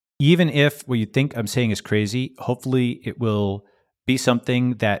even if what you think I'm saying is crazy, hopefully it will be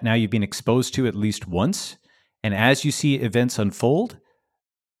something that now you've been exposed to at least once. And as you see events unfold,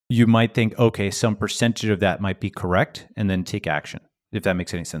 you might think, okay, some percentage of that might be correct, and then take action, if that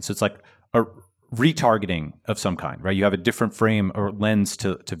makes any sense. So it's like a retargeting of some kind, right? You have a different frame or lens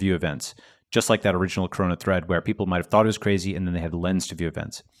to view events, just like that original Corona thread where people might have thought it was crazy, and then they had a lens to view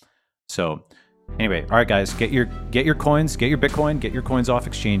events. So anyway, all right, guys, get your coins, get your Bitcoin, get your coins off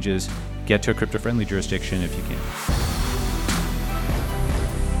exchanges, get to a crypto-friendly jurisdiction if you can.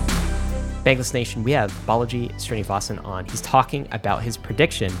 Bankless Nation, we have Balaji Srinivasan on. He's talking about his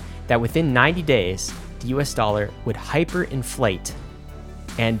prediction that within 90 days, the US dollar would hyperinflate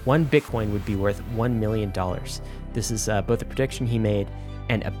and one Bitcoin would be worth $1 million. This is both a prediction he made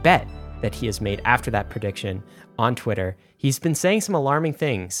and a bet that he has made after that prediction on Twitter. He's been saying some alarming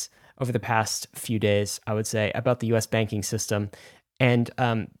things over the past few days, I would say, about the US banking system. And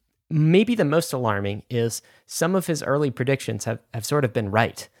maybe the most alarming is some of his early predictions have sort of been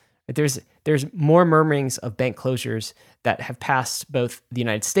right. There's more murmurings of bank closures that have passed both the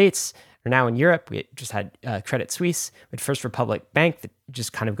United States or now in Europe. We just had Credit Suisse, with First Republic Bank that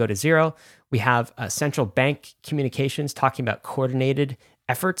just kind of go to zero. We have central bank communications talking about coordinated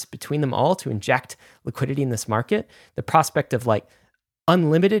efforts between them all to inject liquidity in this market. The prospect of like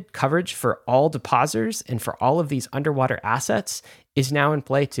unlimited coverage for all depositors and for all of these underwater assets is now in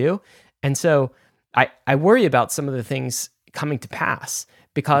play too. And so I worry about some of the things coming to pass,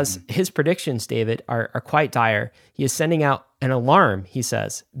 because his predictions, David, are quite dire. He is sending out an alarm, he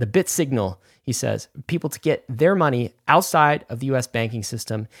says, the bit signal, he says, people to get their money outside of the US banking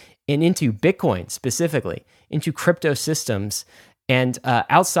system and into Bitcoin specifically, into crypto systems, and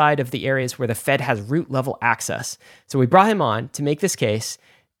outside of the areas where the Fed has root level access. So we brought him on to make this case,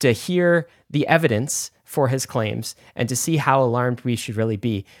 to hear the evidence for his claims, and to see how alarmed we should really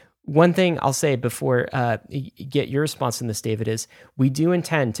be. One thing I'll say before you get your response on this, David, is we do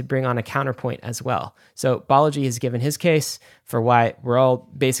intend to bring on a counterpoint as well. So Balaji has given his case for why we're all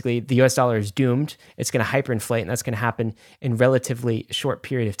basically, the US dollar is doomed. It's going to hyperinflate, and that's going to happen in relatively short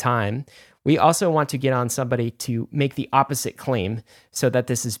period of time. We also want to get on somebody to make the opposite claim so that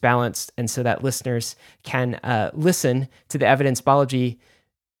this is balanced and so that listeners can listen to the evidence Balaji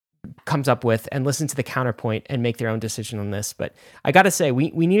comes up with and listen to the counterpoint and make their own decision on this. But I got to say, we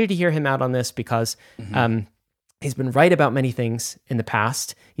needed to hear him out on this because he's been right about many things in the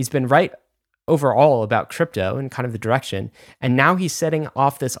past. He's been right overall about crypto and kind of the direction. And now he's setting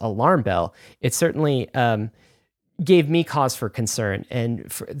off this alarm bell. It certainly gave me cause for concern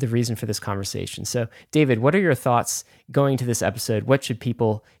and for the reason for this conversation. So David, what are your thoughts going to this episode? What should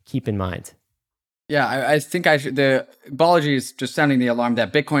people keep in mind? Yeah, I think the Balaji is just sounding the alarm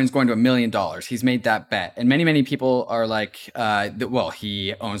that Bitcoin is going to $1 million. He's made that bet. And many people are like, well,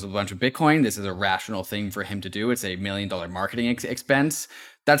 he owns a bunch of Bitcoin. This is a rational thing for him to do. It's a $1 million marketing expense.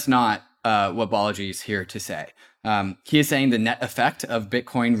 That's not what Balaji is here to say. He is saying the net effect of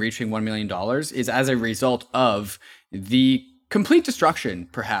Bitcoin reaching $1 million is as a result of the complete destruction,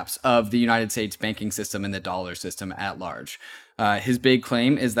 perhaps, of the United States banking system and the dollar system at large. His big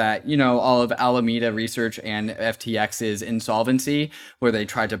claim is that, all of Alameda Research and FTX's insolvency, where they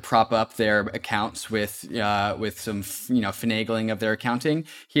tried to prop up their accounts with some, finagling of their accounting.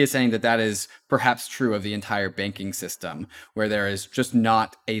 He is saying that is perhaps true of the entire banking system, where there is just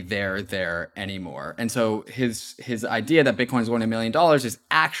not a there anymore. And so his idea that Bitcoin is going to $1 million is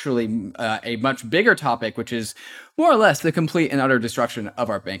actually a much bigger topic, which is more or less the complete and utter destruction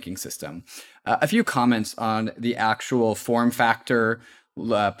of our banking system. A few comments on the actual form factor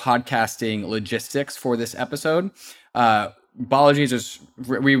podcasting logistics for this episode.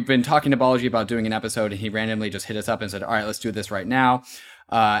 We've been talking to Balaji about doing an episode, and he randomly just hit us up and said, all right, let's do this right now.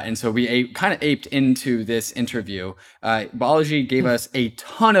 And so we kind of aped into this interview. Balaji gave us a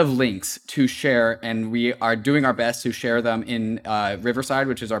ton of links to share, and we are doing our best to share them in Riverside,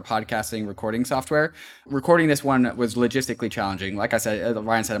 which is our podcasting recording software. Recording this one was logistically challenging. Like I said,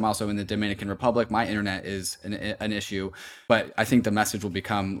 Ryan said, I'm also in the Dominican Republic. My internet is an issue, but I think the message will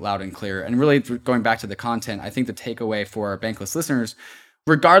become loud and clear. And really, going back to the content, I think the takeaway for our Bankless listeners,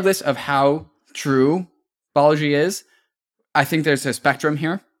 regardless of how true Balaji is, I think there's a spectrum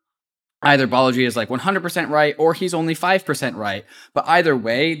here. Either Balaji is like 100% right, or he's only 5% right. But either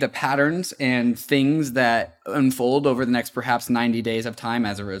way, the patterns and things that unfold over the next perhaps 90 days of time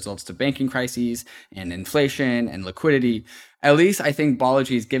as a result to banking crises and inflation and liquidity, at least I think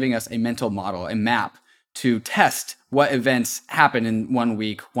Balaji is giving us a mental model, a map to test what events happen in 1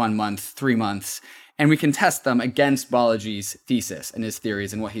 week, 1 month, 3 months, and we can test them against Balaji's thesis and his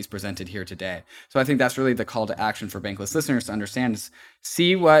theories and what he's presented here today. So I think that's really the call to action for Bankless listeners to understand is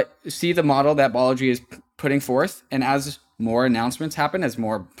see the model that Balaji is putting forth, and as more announcements happen, as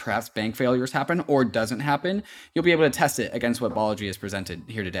more perhaps bank failures happen or doesn't happen, you'll be able to test it against what Balaji has presented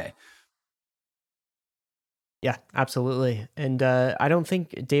here today. Yeah, absolutely. And I don't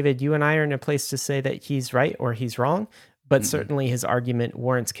think, David, you and I are in a place to say that he's right or he's wrong, but certainly his argument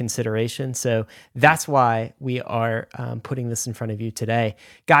warrants consideration. So that's why we are putting this in front of you today.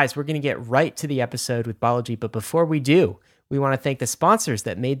 Guys, we're going to get right to the episode with Balaji, but before we do, we want to thank the sponsors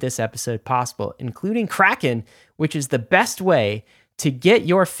that made this episode possible, including Kraken, which is the best way to get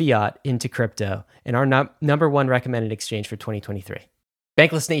your fiat into crypto and our number one recommended exchange for 2023.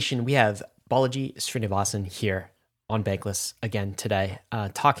 Bankless Nation, we have Balaji Srinivasan here on Bankless again today,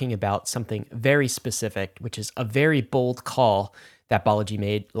 talking about something very specific, which is a very bold call that Balaji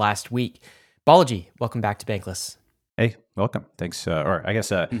made last week. Balaji, welcome back to Bankless. Hey, welcome. Thanks. Or I guess,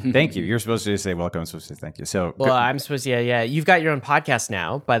 thank you. You're supposed to say welcome. I'm supposed to say thank you. So, well, I'm supposed to, yeah. You've got your own podcast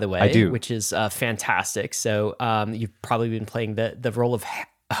now, by the way. I do. Which is fantastic. So you've probably been playing the role of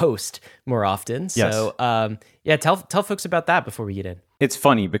host more often. Yes. So tell folks about that before we get in. It's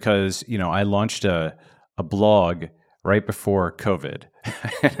funny because, I launched a blog right before COVID.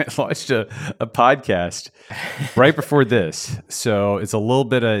 I launched a podcast right before this. So it's a little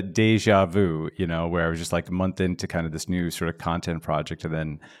bit of deja vu, where I was just like a month into kind of this new sort of content project. And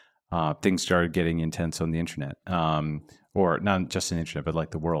then things started getting intense on the internet, or not just the internet, but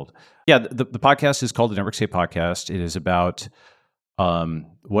like the world. Yeah, the podcast is called the Network State Podcast. It is about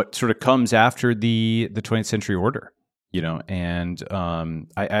what sort of comes after the 20th century order, and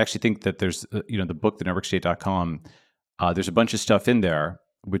I actually think that there's, the book, thenetworkstate.com, there's a bunch of stuff in there,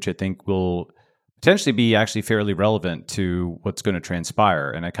 which I think will potentially be actually fairly relevant to what's going to transpire.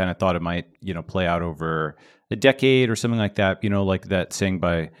 And I kind of thought it might, play out over a decade or something like that, like that saying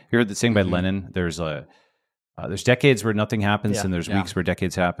you heard that saying by Lenin, there's decades where nothing happens and there's weeks where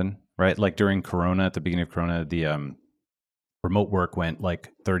decades happen, right? Like during Corona, at the beginning of Corona, the remote work went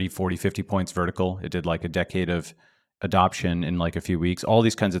like 30, 40, 50 points vertical. It did like a decade of adoption in like a few weeks. All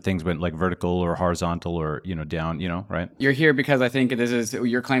these kinds of things went like vertical or horizontal or, down, right? You're here because I think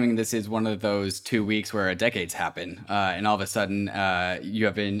you're claiming this is one of those 2 weeks where a decade's happen. And all of a sudden you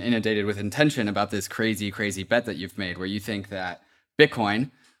have been inundated with intention about this crazy, crazy bet that you've made where you think that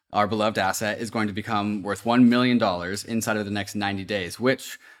Bitcoin, our beloved asset, is going to become worth $1 million inside of the next 90 days,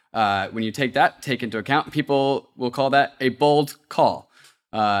 which when you take into account, people will call that a bold call.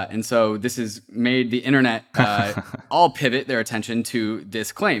 And so this has made the internet all pivot their attention to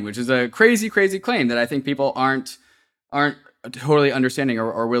this claim, which is a crazy, crazy claim that I think people aren't totally understanding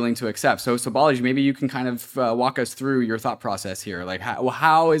or willing to accept. So Balaji, maybe you can kind of walk us through your thought process here. Like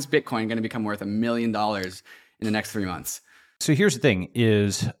how is Bitcoin going to become worth $1 million in the next 3 months? So here's the thing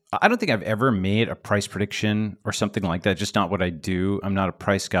is, I don't think I've ever made a price prediction or something like that. Just not what I do. I'm not a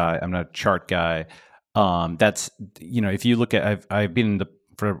price guy. I'm not a chart guy. That's, if you look at, I've been in the,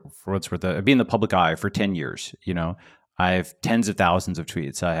 for what's worth, I've been in the public eye for 10 years. I have tens of thousands of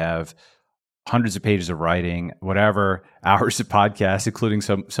tweets. I have hundreds of pages of writing, whatever, hours of podcasts, including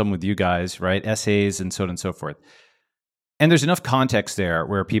some with you guys, right? Essays and so on and so forth. And there's enough context there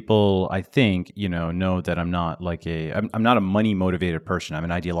where people, I think, know that I'm not like I'm not a money motivated person. I'm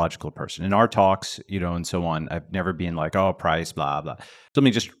an ideological person. In our talks, and so on, I've never been like, oh, price, blah, blah. So let me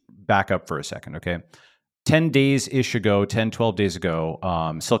just back up for a second, okay? 12 days ago,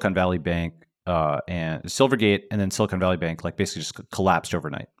 Silicon Valley Bank and Silvergate and then Silicon Valley Bank like basically just collapsed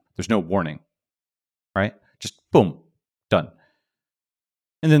overnight. There's no warning, right? Just boom, done.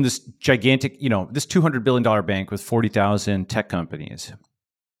 And then this gigantic, this $200 billion bank with 40,000 tech companies,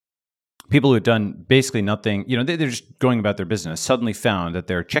 people who had done basically nothing, they're just going about their business, suddenly found that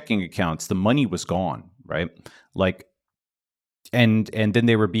their checking accounts, the money was gone, right? Like, and then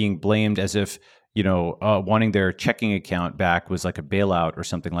they were being blamed as if, wanting their checking account back was like a bailout or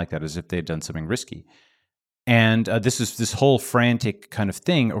something like that, as if they'd done something risky. And this is this whole frantic kind of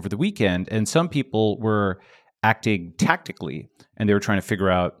thing over the weekend. And some people were acting tactically, and they were trying to figure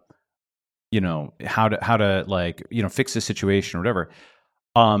out, how to like, fix the situation or whatever.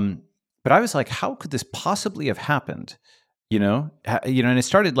 But I was like, how could this possibly have happened? And I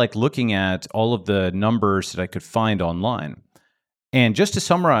started like looking at all of the numbers that I could find online. And just to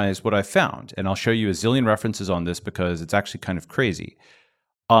summarize what I found, and I'll show you a zillion references on this because it's actually kind of crazy.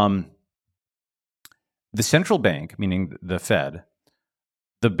 The central bank, meaning the Fed,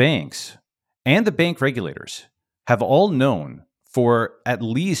 the banks, and the bank regulators have all known for at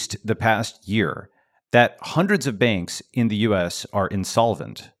least the past year that hundreds of banks in the US are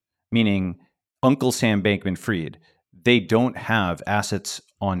insolvent, meaning Uncle Sam Bankman-Fried, they don't have assets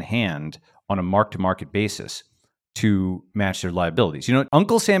on hand on a mark-to-market basis to match their liabilities.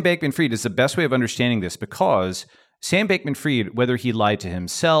 Uncle Sam Bankman-Fried is the best way of understanding this, because Sam Bankman-Fried, whether he lied to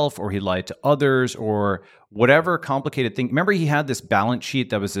himself or he lied to others or whatever complicated thing, remember he had this balance sheet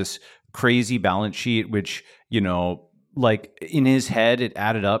that was this crazy balance sheet, which, like in his head, it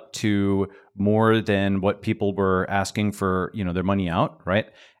added up to more than what people were asking for, their money out, right?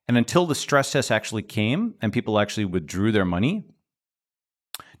 And until the stress test actually came and people actually withdrew their money,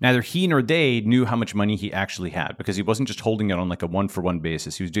 neither he nor they knew how much money he actually had, because he wasn't just holding it on like a one-for-one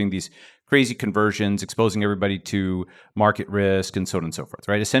basis. He was doing these crazy conversions, exposing everybody to market risk and so on and so forth,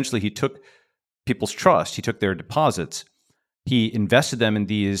 right? Essentially, he took people's trust. He took their deposits. He invested them in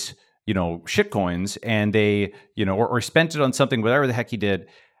these, shit coins, and they, or spent it on something, whatever the heck he did,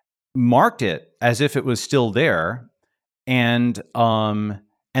 marked it as if it was still there. And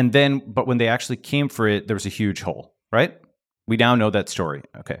then, but when they actually came for it, there was a huge hole, right? We now know that story.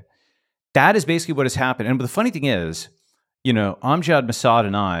 Okay. That is basically what has happened. And the funny thing is, Amjad Masad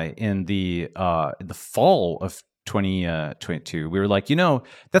and I, in the fall of 2022, we were like,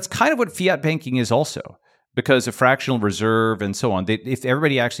 that's kind of what fiat banking is also, because of fractional reserve and so on. If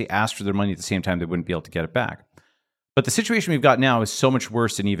everybody actually asked for their money at the same time, they wouldn't be able to get it back. But the situation we've got now is so much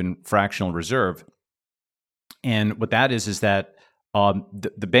worse than even fractional reserve. And what that is that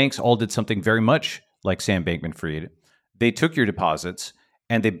the banks all did something very much like Sam Bankman-Fried. They took your deposits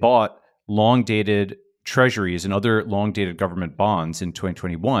and they bought long-dated treasuries and other long-dated government bonds in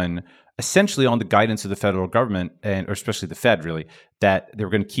 2021, essentially on the guidance of the federal government, or especially the Fed, really, that they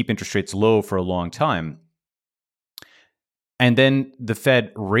were going to keep interest rates low for a long time. And then the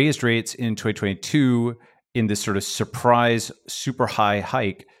Fed raised rates in 2022 in this sort of surprise, super high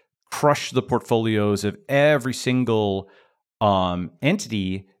hike, crushed the portfolios of every single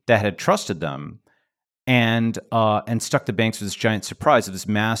entity that had trusted them, and stuck the banks with this giant surprise of this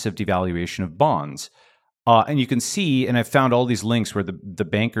massive devaluation of bonds. And you can see, and I've found all these links where the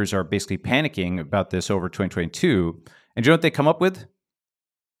bankers are basically panicking about this over 2022. And do you know what they come up with?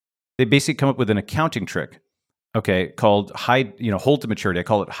 They basically come up with an accounting trick, okay, called hold to maturity. I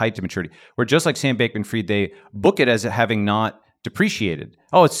call it hide to maturity, where just like Sam Bankman-Fried, they book it as having not depreciated.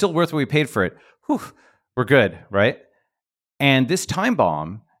 Oh, it's still worth what we paid for it. Whew, we're good, right? And this time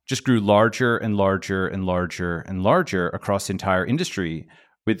bomb just grew larger and larger and larger and larger across the entire industry,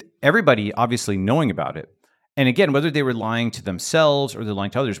 with everybody obviously knowing about it. And again, whether they were lying to themselves or they're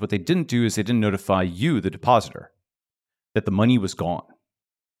lying to others, what they didn't do is they didn't notify you, the depositor, that the money was gone.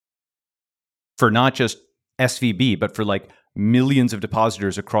 For not just SVB, but for like millions of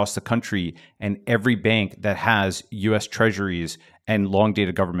depositors across the country and every bank that has US treasuries and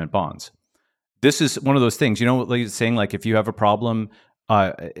long-dated government bonds. This is one of those things, like saying, like, if you have a problem,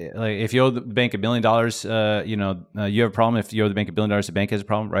 like if you owe the bank $1 million, you have a problem. If you owe the bank $1 billion, the bank has a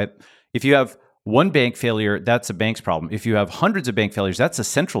problem, right? If you have one bank failure, that's a bank's problem. If you have hundreds of bank failures, that's a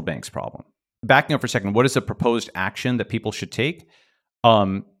central bank's problem. Backing up for a second, what is the proposed action that people should take?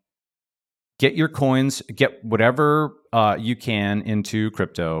 Get your coins, get whatever you can into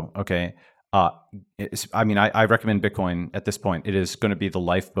crypto, okay? I recommend Bitcoin at this point. It is going to be the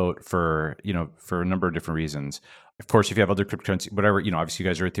lifeboat for a number of different reasons. Of course, if you have other cryptocurrency, whatever, obviously you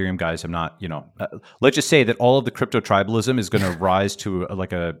guys are Ethereum guys. I'm not, let's just say that all of the crypto tribalism is going to rise to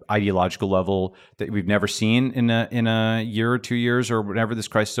a ideological level that we've never seen in a year or 2 years or whenever this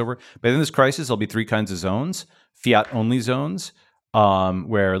crisis is over. But in this crisis, there'll be three kinds of zones: fiat only zones,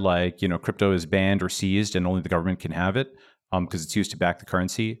 where crypto is banned or seized and only the government can have it because it's used to back the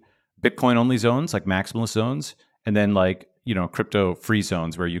currency. Bitcoin only zones, like maximalist zones, and then crypto free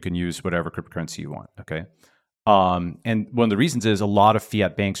zones where you can use whatever cryptocurrency you want. Okay. And one of the reasons is a lot of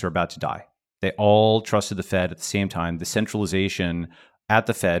fiat banks are about to die. They all trusted the Fed at the same time. The centralization at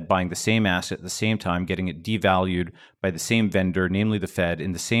the Fed, buying the same asset at the same time, getting it devalued by the same vendor, namely the Fed,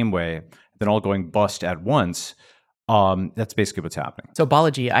 in the same way, then all going bust at once. That's basically what's happening. So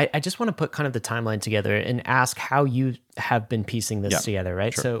Balaji, I just want to put kind of the timeline together and ask how you have been piecing this together,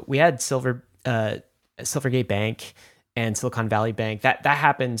 right? Sure. So we had Silvergate Bank and Silicon Valley Bank. That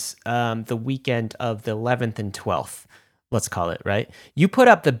happens the weekend of the 11th and 12th, let's call it, right? You put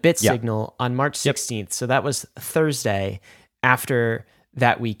up the bit signal on March 16th. So that was Thursday after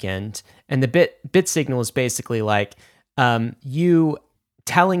that weekend. And the bit signal is basically like you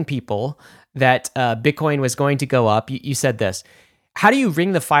telling people that Bitcoin was going to go up. You said this: How do you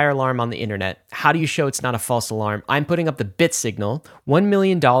ring the fire alarm on the internet? How do you show it's not a false alarm? I'm putting up the bit signal, $1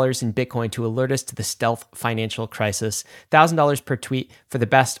 million in Bitcoin to alert us to the stealth financial crisis, $1,000 per tweet for the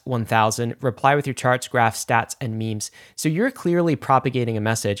best 1,000, reply with your charts, graphs, stats, and memes. So you're clearly propagating a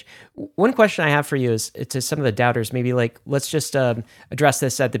message. One question I have for you is to some of the doubters, maybe like, let's just address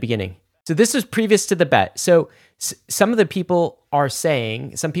this at the beginning. So this was previous to the bet. So some people are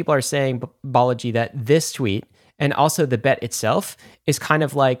saying, Balaji, that this tweet and also the bet itself is kind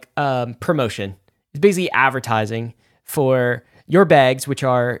of like promotion. It's basically advertising for your bags, which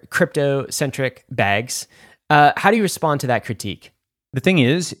are crypto-centric bags. How do you respond to that critique? The thing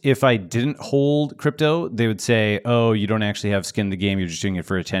is, if I didn't hold crypto, they would say, oh, you don't actually have skin in the game. You're just doing it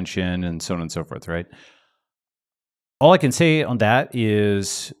for attention and so on and so forth, right? All I can say on that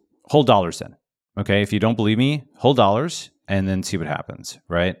is hold dollars then. Okay, if you don't believe me, hold dollars and then see what happens,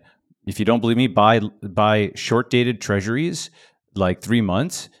 right? If you don't believe me, buy short-dated treasuries, like 3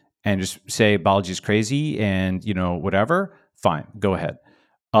 months, and just say Balaji's crazy and, whatever, fine, go ahead.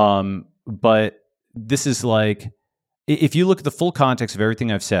 But this is like, if you look at the full context of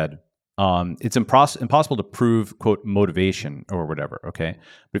everything I've said, it's impossible to prove, quote, motivation or whatever, okay?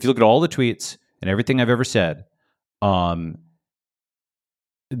 But if you look at all the tweets and everything I've ever said,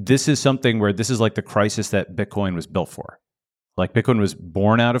 this is something where this is like the crisis that Bitcoin was built for. Like Bitcoin was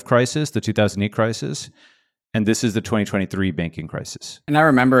born out of crisis, the 2008 crisis, and this is the 2023 banking crisis. And I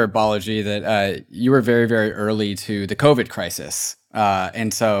remember, Balaji, that you were very, very early to the COVID crisis.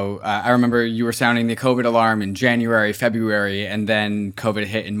 And so I remember you were sounding the COVID alarm in January, February, and then COVID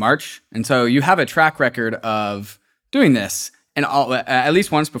hit in March. And so you have a track record of doing this, and at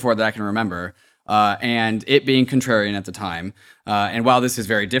least once before that I can remember, and it being contrarian at the time. And while this is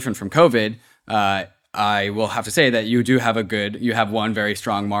very different from COVID, I will have to say that you have one very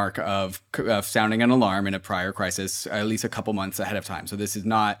strong mark of sounding an alarm in a prior crisis, at least a couple months ahead of time. So this is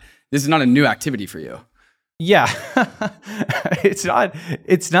not a new activity for you. Yeah, it's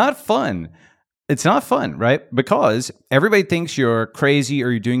not fun. It's not fun, right? Because everybody thinks you're crazy or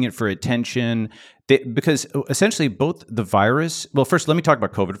you're doing it for attention. Because essentially both the virus, well, first, let me talk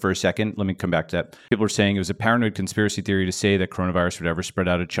about COVID for a second. Let me come back to that. People are saying it was a paranoid conspiracy theory to say that coronavirus would ever spread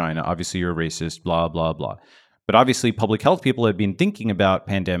out of China. Obviously, you're a racist, blah, blah, blah. But obviously, public health people had been thinking about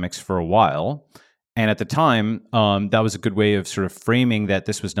pandemics for a while. And at the time, that was a good way of sort of framing that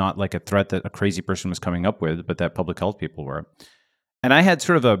this was not like a threat that a crazy person was coming up with, but that public health people were. And I had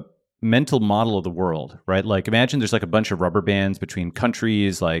sort of a mental model of the world, right? Like imagine there's like a bunch of rubber bands between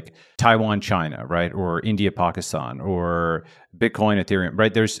countries like Taiwan, China, right? Or India, Pakistan, or Bitcoin, Ethereum,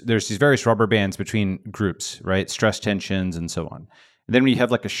 right? There's these various rubber bands between groups, right? Stress tensions and so on. And then when you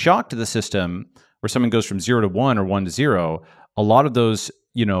have like a shock to the system where someone goes from 0 to 1 or 1 to 0, a lot of those,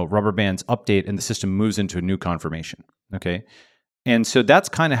 rubber bands update and the system moves into a new conformation, okay? And so that's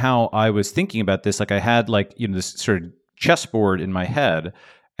kind of how I was thinking about this. Like I had like, this sort of chessboard in my head.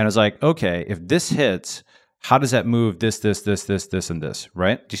 And I was like, okay, if this hits, how does that move this, and this,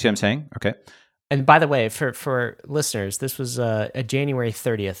 right? Do you see what I'm saying? Okay. And by the way, for listeners, this was a January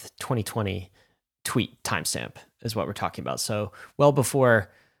 30th, 2020 tweet timestamp is what we're talking about. So well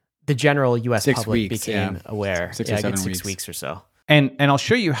before the general U.S. public became aware. 6 weeks or so. And I'll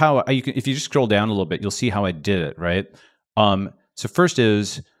show you how you can, if you just scroll down a little bit, you'll see how I did it, right? So first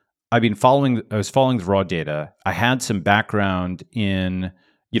is I was following the raw data. I had some background in,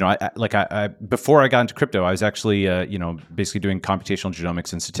 I before I got into crypto, I was actually, basically doing computational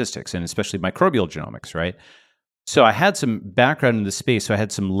genomics and statistics, and especially microbial genomics, right? So I had some background in this space. So I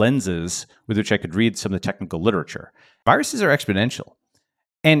had some lenses with which I could read some of the technical literature. Viruses are exponential.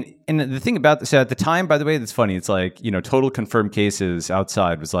 And the thing about this, at the time, by the way, that's funny. It's like, total confirmed cases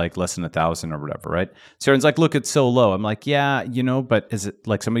outside was like less than 1,000 or whatever, right? So everyone's like, look, it's so low. I'm like, yeah, but is it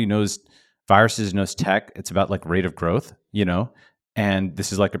like somebody who knows viruses, knows tech? It's about like rate of growth, and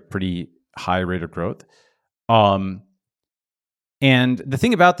this is like a pretty high rate of growth. And the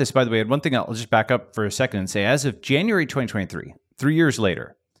thing about this, by the way, and one thing I'll just back up for a second and say, as of January 2023, 3 years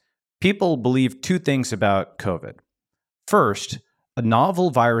later, people believe two things about COVID. First, a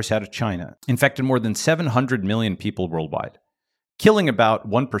novel virus out of China infected more than 700 million people worldwide, killing about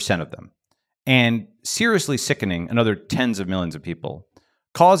 1% of them, and seriously sickening another tens of millions of people,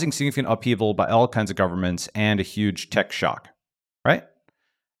 causing significant upheaval by all kinds of governments and a huge tech shock, right?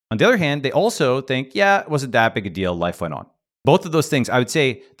 On the other hand, they also think, yeah, it wasn't that big a deal, life went on. Both of those things, I would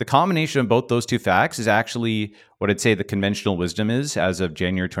say the combination of both those two facts is actually what I'd say the conventional wisdom is as of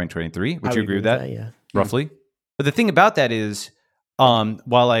January 2023. Would you agree with that? Yeah. Roughly? But the thing about that is,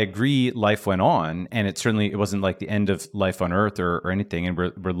 while I agree life went on, and it wasn't like the end of life on Earth or anything, and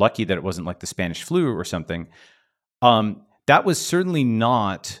we're lucky that it wasn't like the Spanish flu or something, that was certainly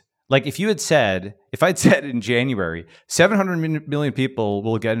not like if I'd said in January, 700 million people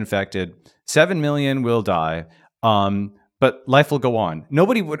will get infected, 7 million will die, but life will go on. That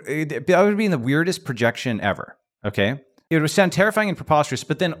would be the weirdest projection ever. Okay. It would sound terrifying and preposterous,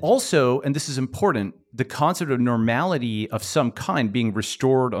 but then also, and this is important, the concept of normality of some kind being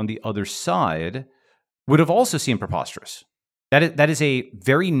restored on the other side would have also seemed preposterous. That is a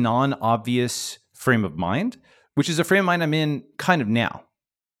very non-obvious frame of mind, which is a frame of mind I'm in kind of now.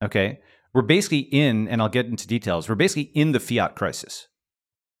 Okay. We're basically in, and I'll get into details, we're basically in the fiat crisis.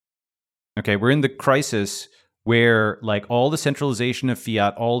 Okay. We're in the crisis where like all the centralization of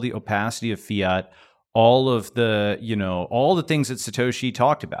fiat, all the opacity of fiat, all of the, all the things that Satoshi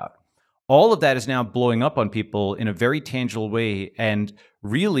talked about, all of that is now blowing up on people in a very tangible way. And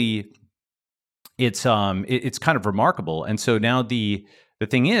really, it's kind of remarkable. And so now the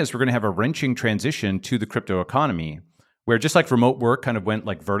thing is, we're going to have a wrenching transition to the crypto economy, where just like remote work kind of went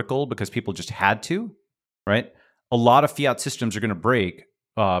like vertical because people just had to, right? A lot of fiat systems are going to break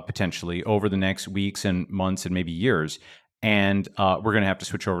potentially over the next weeks and months and maybe years. And we're going to have to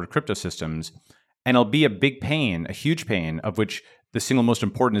switch over to crypto systems. And it'll be a big pain, a huge pain, of which the single most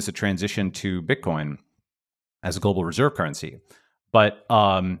important is the transition to Bitcoin as a global reserve currency. But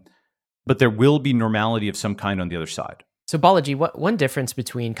there will be normality of some kind on the other side. So Balaji, one difference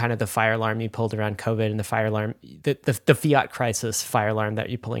between kind of the fire alarm you pulled around COVID and the fire alarm, the fiat crisis fire alarm that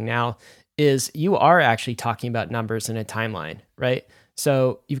you're pulling now, is you are actually talking about numbers in a timeline, right?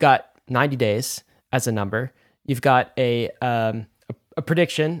 So you've got 90 days as a number. You've got a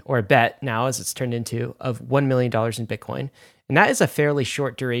prediction or a bet now, as it's turned into, of $1 million in Bitcoin. And that is a fairly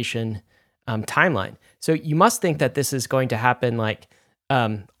short duration timeline. So you must think that this is going to happen like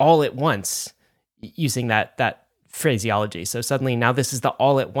all at once using that phraseology. So suddenly now this is the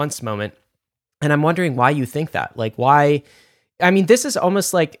all at once moment. And I'm wondering why you think that. Like why, I mean, this is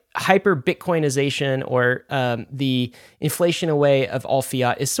almost like hyper Bitcoinization or the inflation away of all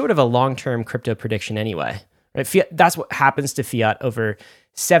fiat is sort of a long-term crypto prediction anyway. Right? Fiat, that's what happens to fiat over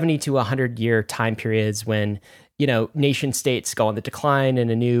 70 to 100 year time periods when, nation states go on the decline and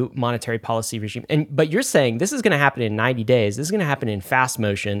a new monetary policy regime. But you're saying this is going to happen in 90 days. This is going to happen in fast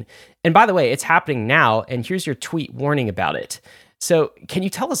motion. And by the way, it's happening now. And here's your tweet warning about it. So can you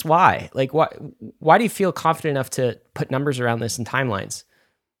tell us why? Like, why do you feel confident enough to put numbers around this and timelines?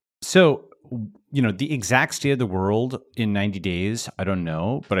 So, the exact state of the world in 90 days, I don't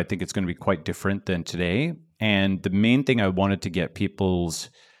know, but I think it's going to be quite different than today. And the main thing I wanted to get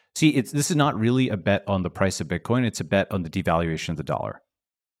people's... this is not really a bet on the price of Bitcoin. It's a bet on the devaluation of the dollar.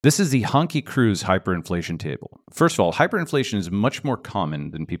 This is the Honky Cruz hyperinflation table. First of all, hyperinflation is much more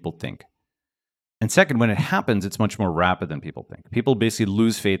common than people think. And second, when it happens, it's much more rapid than people think. People basically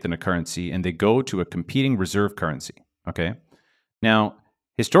lose faith in a currency and they go to a competing reserve currency. Okay? Now,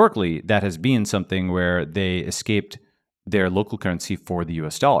 historically, that has been something where they escaped their local currency for the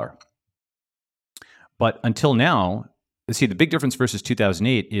US dollar. But until now, the big difference versus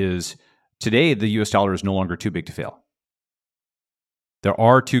 2008 is today the US dollar is no longer too big to fail. There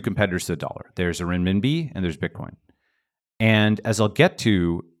are two competitors to the dollar. There's a renminbi and there's Bitcoin. And as I'll get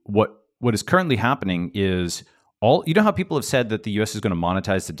to, what is currently happening is how people have said that the US is going to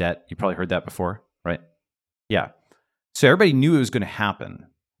monetize the debt? You probably heard that before, right? Yeah. So everybody knew it was going to happen,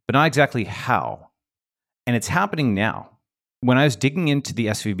 but not exactly how. And it's happening now. When I was digging into the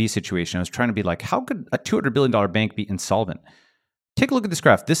SVB situation, I was trying to be like, how could a $200 billion bank be insolvent? Take a look at this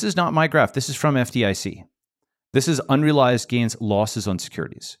graph. This is not my graph. This is from FDIC. This is unrealized gains, losses on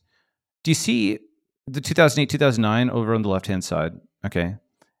securities. Do you see the 2008, 2009 over on the left-hand side? Okay.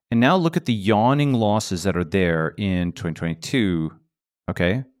 And now look at the yawning losses that are there in 2022.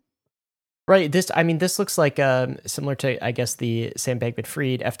 Okay. Right. This looks like similar to, I guess, the Sam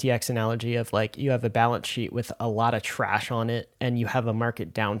Bankman-Fried FTX analogy of like you have a balance sheet with a lot of trash on it and you have a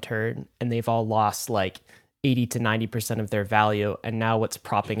market downturn and they've all lost like 80 to 90% of their value. And now what's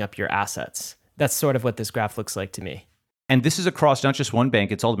propping up your assets? That's sort of what this graph looks like to me. And this is across not just one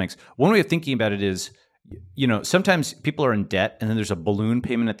bank, it's all the banks. One way of thinking about it is, sometimes people are in debt and then there's a balloon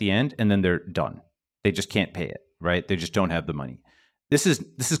payment at the end and then they're done. They just can't pay it, right? They just don't have the money. This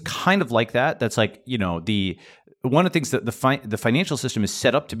is kind of like that. That's like, the one of the things that the financial system is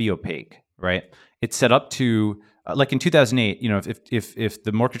set up to be opaque, right? It's set up to, like in 2008, if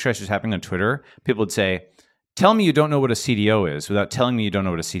the market crash was happening on Twitter, people would say, tell me you don't know what a CDO is without telling me you don't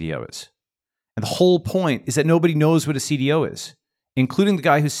know what a CDO is. And the whole point is that nobody knows what a CDO is, including the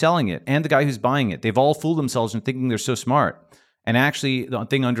guy who's selling it and the guy who's buying it. They've all fooled themselves in thinking they're so smart. And actually, the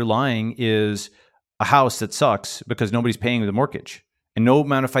thing underlying is a house that sucks because nobody's paying the mortgage. And no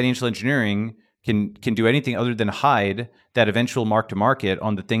amount of financial engineering can do anything other than hide that eventual mark to market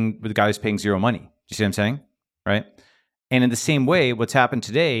on the thing with the guy who's paying zero money. Do you see what I'm saying? Right? And in the same way, what's happened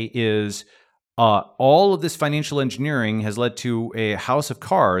today is all of this financial engineering has led to a house of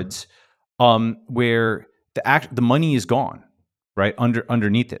cards where the money is gone, right?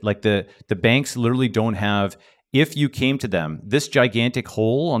 Underneath it. Like the banks literally don't have, if you came to them, this gigantic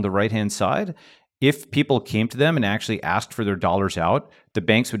hole on the right-hand side, if people came to them and actually asked for their dollars out, the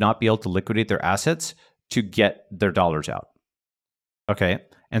banks would not be able to liquidate their assets to get their dollars out. Okay.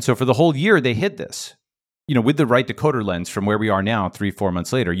 And so for the whole year, they hid this. With the right decoder lens from where we are now, 3-4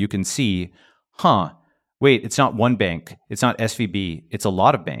 months later, you can see, wait, it's not one bank. It's not SVB. It's a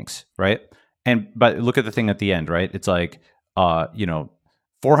lot of banks, right? But look at the thing at the end, right? It's like,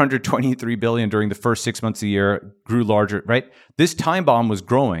 423 billion during the first 6 months of the year, grew larger, right? This time bomb was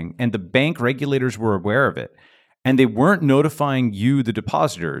growing, and the bank regulators were aware of it. And they weren't notifying you, the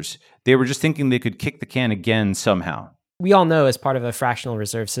depositors. They were just thinking they could kick the can again somehow. We all know, as part of a fractional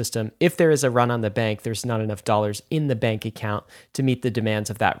reserve system, if there is a run on the bank, there's not enough dollars in the bank account to meet the demands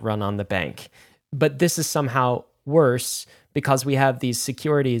of that run on the bank. But this is somehow worse because we have these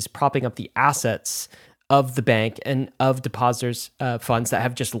securities propping up the assets of the bank and of depositors' funds that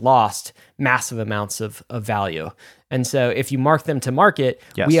have just lost massive amounts of value. And so if you mark them to market,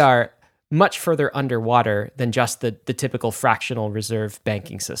 yes, we are much further underwater than just the typical fractional reserve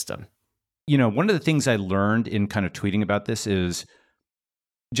banking system. One of the things I learned in kind of tweeting about this is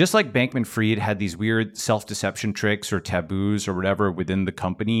just like Bankman-Fried had these weird self-deception tricks or taboos or whatever within the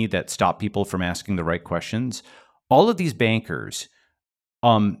company that stop people from asking the right questions, all of these bankers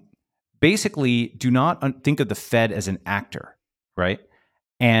basically do not think of the Fed as an actor, right?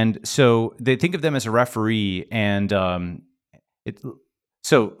 And so they think of them as a referee. And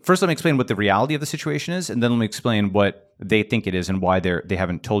so first let me explain what the reality of the situation is, and then let me explain what they think it is and why they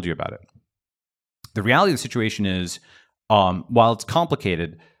haven't told you about it. The reality of the situation is, while it's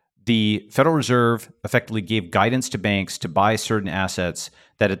complicated, the Federal Reserve effectively gave guidance to banks to buy certain assets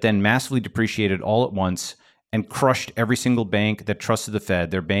that it then massively depreciated all at once and crushed every single bank that trusted the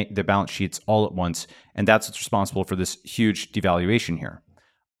Fed, their balance sheets all at once. And that's what's responsible for this huge devaluation here.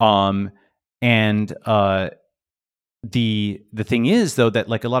 The thing is, though, that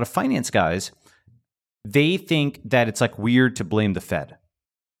like a lot of finance guys, they think that it's like weird to blame the Fed.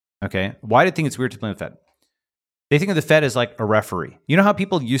 Okay. Why do they think it's weird to blame the Fed? They think of the Fed as like a referee. You know how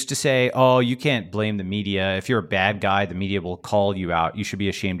people used to say, oh, you can't blame the media. If you're a bad guy, the media will call you out. You should be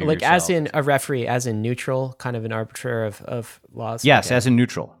ashamed of yourself. Like as in a referee, as in neutral, kind of an arbiter of laws? Yes, okay. As in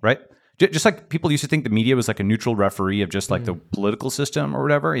neutral, right? Just like people used to think the media was like a neutral referee of just like the political system or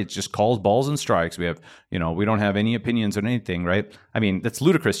whatever. It just calls balls and strikes. We have, we don't have any opinions on anything, right? I mean, that's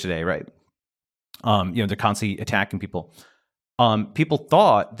ludicrous today, right? They're constantly attacking people. People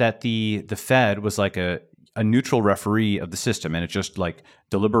thought that the Fed was like a neutral referee of the system, and it's just like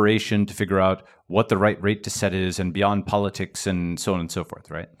deliberation to figure out what the right rate to set is and beyond politics and so on and so forth,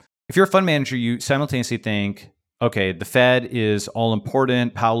 right? If you're a fund manager, you simultaneously think, okay, the Fed is all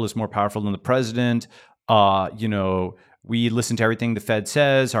important. Powell is more powerful than the president. We listen to everything the Fed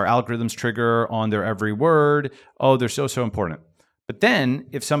says. Our algorithms trigger on their every word. Oh, they're so important. But then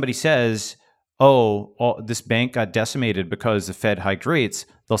if somebody says, this bank got decimated because the Fed hiked rates,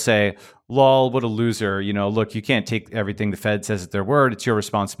 they'll say, lol, what a loser. Look, you can't take everything the Fed says at their word. It's your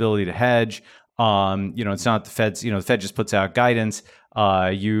responsibility to hedge. It's not the Fed's, the Fed just puts out guidance.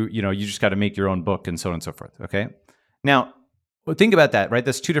 You just got to make your own book and so on and so forth. Okay. Now, think about that, right?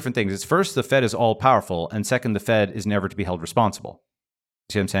 That's two different things. It's first, the Fed is all powerful. And second, the Fed is never to be held responsible.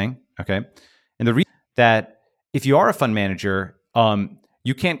 See what I'm saying? Okay. And the reason that if you are a fund manager,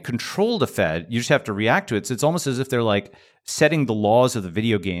 you can't control the Fed. You just have to react to it. So it's almost as if they're like setting the laws of the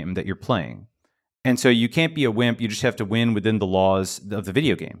video game that you're playing. And so you can't be a wimp. You just have to win within the laws of the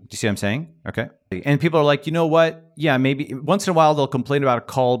video game. Do you see what I'm saying? Okay. And people are like, you know what? Yeah, maybe once in a while they'll complain about a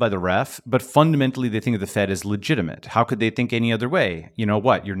call by the ref, but fundamentally they think of the Fed as legitimate. How could they think any other way? You know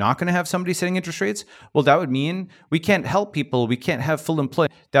what? You're not going to have somebody setting interest rates? Well, that would mean we can't help people. We can't have full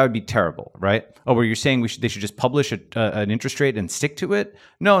employment. That would be terrible, right? Oh, where you're saying they should just publish an interest rate and stick to it?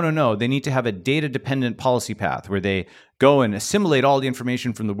 No. They need to have a data-dependent policy path where they go and assimilate all the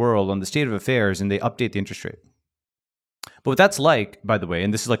information from the world on the state of affairs and they update the interest rate. But what that's like, by the way,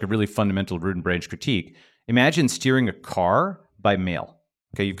 and this is like a really fundamental root and branch critique, imagine steering a car by mail.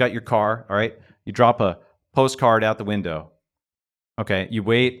 Okay, you've got your car, all right? You drop a postcard out the window. Okay, you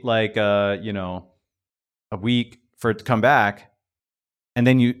wait like, a week for it to come back, and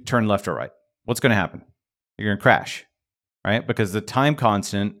then you turn left or right. What's going to happen? You're going to crash, right? Because the time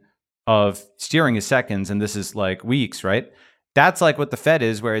constant of steering is seconds, and this is like weeks, right? That's like what the Fed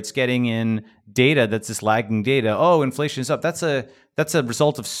is, where it's getting in data that's this lagging data. Oh, inflation is up. That's a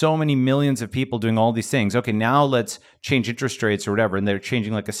result of so many millions of people doing all these things. Okay, now let's change interest rates or whatever. And they're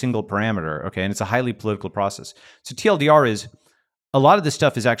changing like a single parameter. Okay, and it's a highly political process. So TLDR is a lot of this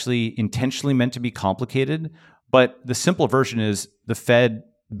stuff is actually intentionally meant to be complicated, but the simple version is the Fed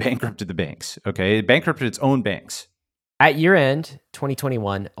bankrupted the banks. Okay, it bankrupted its own banks. At year end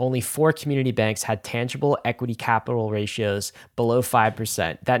 2021, only 4 community banks had tangible equity capital ratios below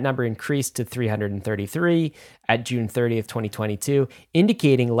 5%. That number increased to 333 at June 30th, 2022,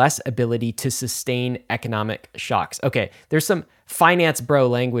 indicating less ability to sustain economic shocks. Okay, there's some finance bro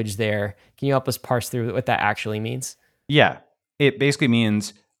language there. Can you help us parse through what that actually means? Yeah, it basically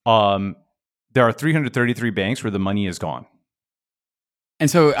means there are 333 banks where the money is gone. And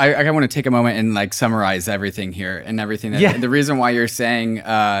so I want to take a moment and like summarize everything here and everything. The reason why you're saying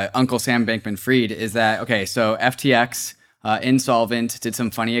Uncle Sam Bankman-Fried is that, okay, so FTX, insolvent, did some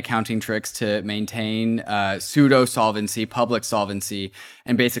funny accounting tricks to maintain pseudo solvency, public solvency.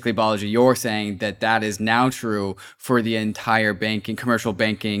 And basically, Balaji, you're saying that is now true for the entire commercial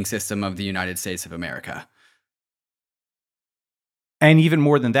banking system of the United States of America. And even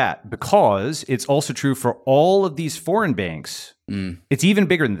more than that, because it's also true for all of these foreign banks. It's even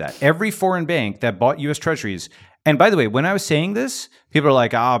bigger than that. Every foreign bank that bought U.S. Treasuries. And by the way, when I was saying this, people are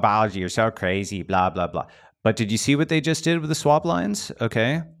like, oh, Balaji, you're so crazy, blah, blah, blah. But did you see what they just did with the swap lines?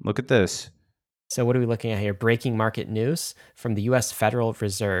 Okay, look at this. So what are we looking at here? Breaking market news from the U.S. Federal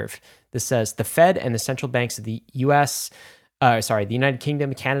Reserve. This says the Fed and the central banks of the the United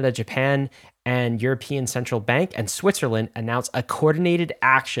Kingdom, Canada, Japan, and European Central Bank and Switzerland announced a coordinated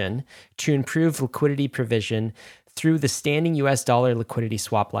action to improve liquidity provision through the standing US dollar liquidity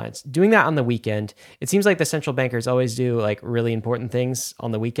swap lines. Doing that on the weekend, it seems like the central bankers always do like really important things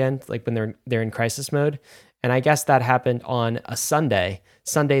on the weekend, like when they're in crisis mode. And I guess that happened on a Sunday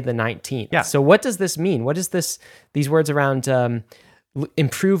the 19th. Yeah. So what does this mean? What is these words around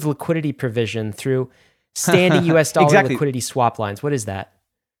improve liquidity provision through standing US dollar liquidity swap lines? What is that?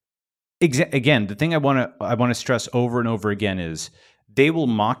 Again, the thing I want to stress over and over again is they will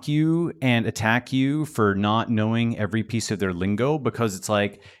mock you and attack you for not knowing every piece of their lingo, because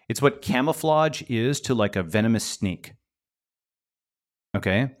it's what camouflage is to like a venomous snake.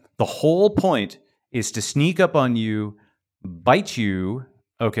 Okay? The whole point is to sneak up on you, bite you,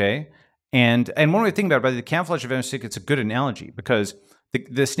 okay? And one way to think about it, by the camouflage of venomous snake, it's a good analogy, because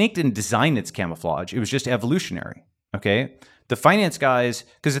the snake didn't design its camouflage. It was just evolutionary, okay? The finance guys,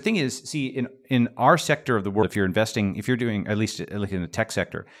 because the thing is, see, in our sector of the world, if you're doing, at least like in the tech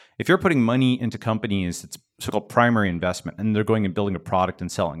sector, if you're putting money into companies, it's so-called primary investment, and they're going and building a product and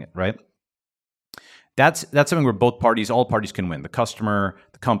selling it, right? That's something where all parties can win: the customer,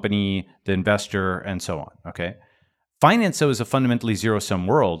 the company, the investor, and so on, okay? Finance, though, is a fundamentally zero-sum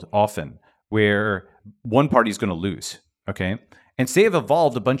world, often, where one party is going to lose, okay? And so they have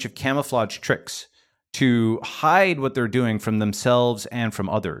evolved a bunch of camouflage tricks to hide what they're doing from themselves and from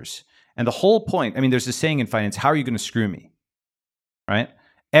others. And the whole point, I mean, there's this saying in finance, how are you going to screw me? Right?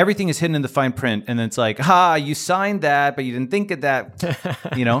 Everything is hidden in the fine print. And then it's like, you signed that, but you didn't think of that.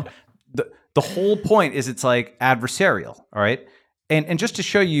 You know, the whole point is it's like adversarial. All right. And just to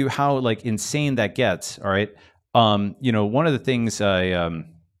show you how like insane that gets. All right. One of the things I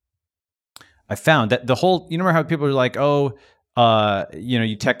found that the whole, you remember how people are like,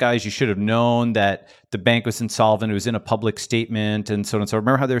 you tech guys, you should have known that the bank was insolvent. It was in a public statement and so on and so on.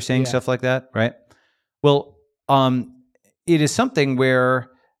 Remember how they were saying stuff like that, right? Well, it is something where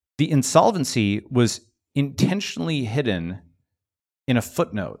the insolvency was intentionally hidden in a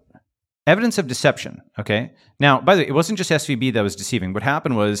footnote. Evidence of deception, okay? Now, by the way, it wasn't just SVB that was deceiving. What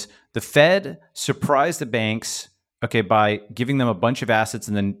happened was the Fed surprised the banks, okay, by giving them a bunch of assets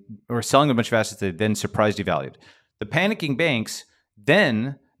or selling a bunch of assets they then surprise devalued. The panicking banks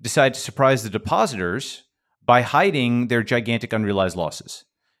then decide to surprise the depositors by hiding their gigantic unrealized losses.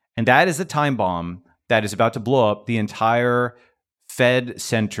 And that is the time bomb that is about to blow up the entire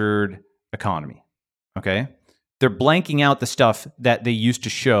Fed-centered economy, okay? They're blanking out the stuff that they used to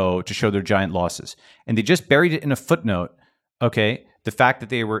show their giant losses. And they just buried it in a footnote, okay? The fact that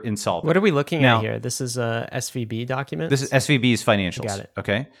they were insolvent. What are we looking at here? This is a SVB document? This is SVB's financials. Got it.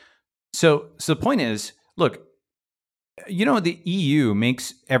 Okay? So the point is, look, the EU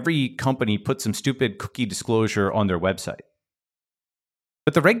makes every company put some stupid cookie disclosure on their website.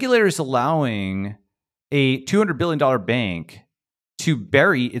 But the regulator is allowing a $200 billion bank to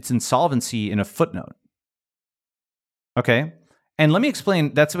bury its insolvency in a footnote. Okay? And let me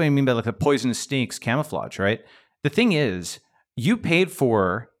explain, that's what I mean by like a poisonous snake's camouflage, right? The thing is, you paid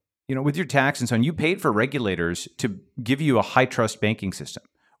for with your tax and so on, you paid for regulators to give you a high trust banking system.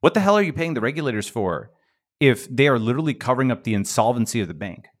 What the hell are you paying the regulators for if they are literally covering up the insolvency of the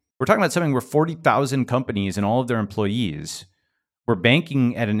bank? We're talking about something where 40,000 companies and all of their employees were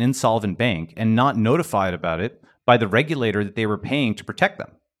banking at an insolvent bank and not notified about it by the regulator that they were paying to protect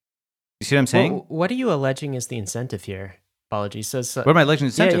them. You see what I'm saying? Well, what are you alleging is the incentive here, Balaji? So what am I alleging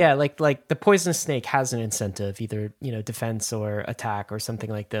incentive? Yeah, like the poisonous snake has an incentive, either defense or attack or something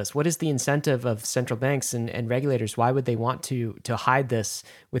like this. What is the incentive of central banks and regulators? Why would they want to hide this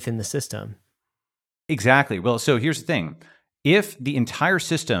within the system? Exactly. Well, so here's the thing. If the entire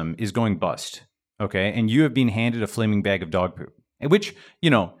system is going bust, okay, and you have been handed a flaming bag of dog poop, which,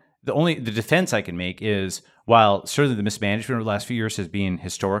 the defense I can make is, while certainly the mismanagement over the last few years has been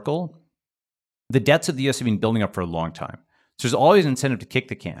historical, the debts of the US have been building up for a long time. So there's always an incentive to kick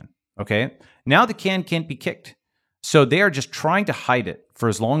the can, okay? Now the can can't be kicked. So they are just trying to hide it for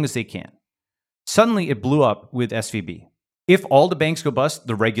as long as they can. Suddenly it blew up with SVB. If all the banks go bust,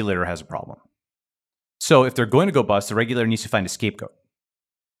 the regulator has a problem. So if they're going to go bust, the regulator needs to find a scapegoat.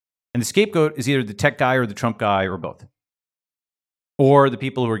 And the scapegoat is either the tech guy or the Trump guy or both. Or the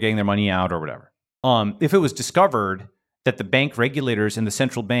people who are getting their money out or whatever. If it was discovered that the bank regulators and the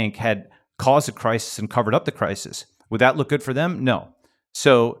central bank had caused a crisis and covered up the crisis, would that look good for them? No.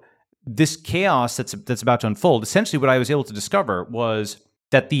 So this chaos that's about to unfold, essentially what I was able to discover was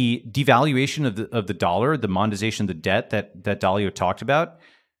that the devaluation of the dollar, the monetization of the debt that Dalio talked about,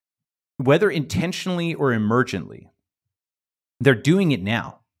 whether intentionally or emergently, they're doing it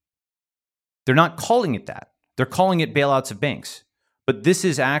now. They're not calling it that. They're calling it bailouts of banks. But this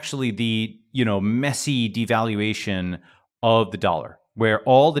is actually the, messy devaluation of the dollar, where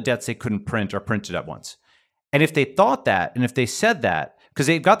all the debts they couldn't print are printed at once. And if they thought that, and if they said that, because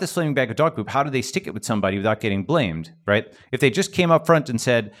they've got this flaming bag of dog poop, how do they stick it with somebody without getting blamed, right? If they just came up front and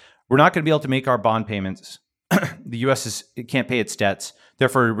said, we're not going to be able to make our bond payments, the U.S. It can't pay its debts,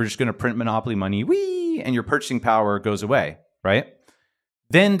 therefore we're just going to print monopoly money, and your purchasing power goes away, right?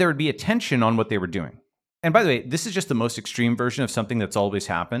 Then there would be a tension on what they were doing. And by the way, this is just the most extreme version of something that's always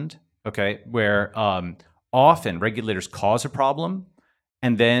happened, okay, where often regulators cause a problem,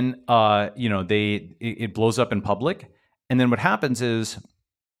 and then it blows up in public, and then what happens is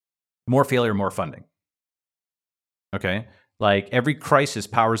more failure, more funding. Okay, like every crisis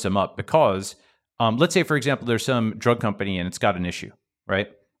powers them up because let's say, for example, there's some drug company and it's got an issue,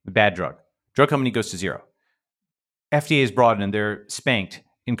 right? A bad drug company goes to zero. FDA is brought in and they're spanked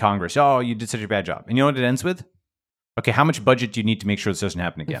in Congress. Oh, you did such a bad job. And you know what it ends with? Okay, how much budget do you need to make sure this doesn't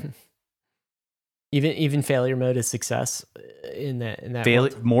happen again? Even failure mode is success in that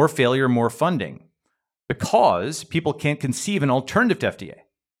world. More failure, more funding, because people can't conceive an alternative to FDA.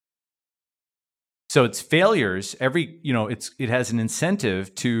 So it's failures. It has an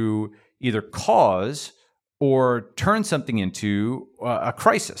incentive to either cause or turn something into a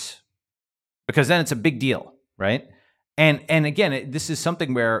crisis, because then it's a big deal, right? And again, this is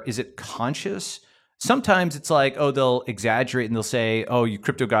something where, is it conscious? Sometimes it's like, oh, they'll exaggerate and they'll say, oh, you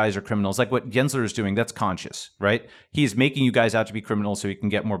crypto guys are criminals. Like what Gensler is doing, that's conscious, right? He's making you guys out to be criminals so he can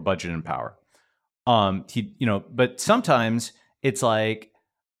get more budget and power. But sometimes it's like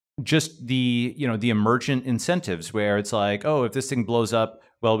just the emergent incentives where it's like, oh, if this thing blows up,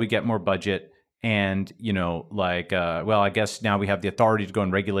 well, we get more budget. And, I guess now we have the authority to go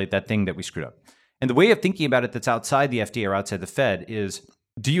and regulate that thing that we screwed up. And the way of thinking about it that's outside the FDA or outside the Fed is,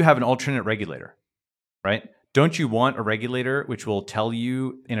 do you have an alternate regulator, right? Don't you want a regulator which will tell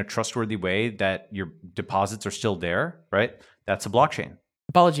you in a trustworthy way that your deposits are still there, right? That's a blockchain.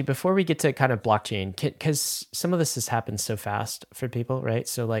 Balaji, before we get to kind of blockchain, because some of this has happened so fast for people, right?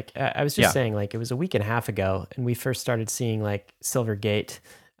 So I was just saying, it was a week and a half ago, and we first started seeing Silvergate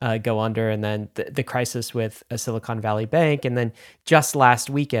go under, and then the crisis with a Silicon Valley bank, and then just last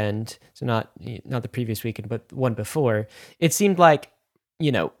weekend, so not the previous weekend, but one before, it seemed like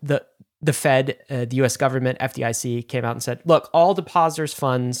the Fed, the U.S. government, FDIC came out and said, look, all depositors'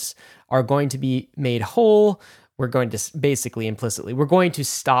 funds are going to be made whole. We're going to basically implicitly, we're going to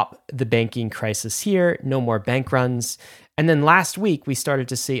stop the banking crisis here. No more bank runs. And then last week, we started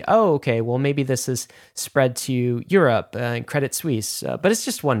to see, oh, okay, well, maybe this is spread to Europe and Credit Suisse, but it's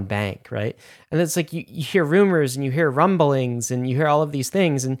just one bank, right? And it's like you hear rumors and you hear rumblings and you hear all of these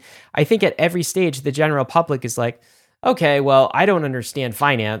things. And I think at every stage, the general public is like, okay, well, I don't understand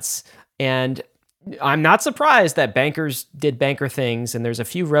finance. And I'm not surprised that bankers did banker things. And there's a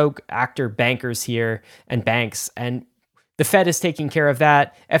few rogue actor bankers here and banks. And the Fed is taking care of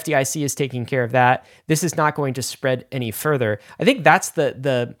that. FDIC is taking care of that. This is not going to spread any further. I think that's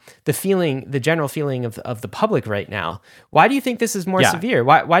the feeling, the general feeling of the public right now. Why do you think this is more severe?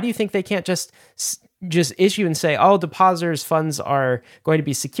 Why do you think they can't just issue and say, oh, depositors' funds are going to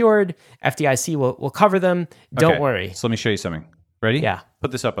be secured. FDIC will cover them. Don't worry. So let me show you something. Ready? Yeah.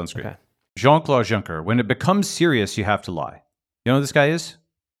 Put this up on screen. Okay. Jean-Claude Juncker. When it becomes serious, you have to lie. You know who this guy is?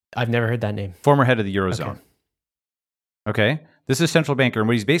 I've never heard that name. Former head of the Eurozone. Okay. This is a central banker. And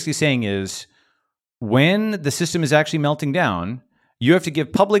what he's basically saying is when the system is actually melting down, you have to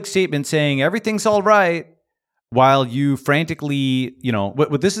give public statements saying everything's all right while you frantically,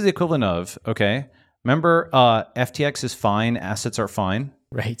 what this is the equivalent of, okay? Remember, FTX is fine, assets are fine.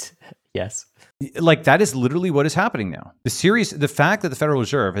 Right. Yes. Like that is literally what is happening now. The fact that the Federal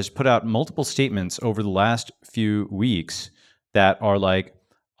Reserve has put out multiple statements over the last few weeks that are like,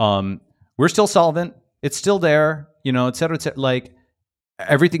 we're still solvent, it's still there, et cetera, like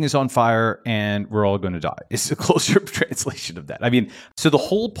everything is on fire and we're all going to die. It's a closer translation of that. I mean, so the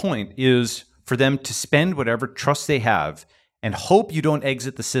whole point is for them to spend whatever trust they have and hope you don't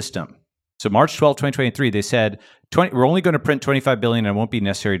exit the system. So March 12, 2023, they said, we're only going to print $25 billion and it won't be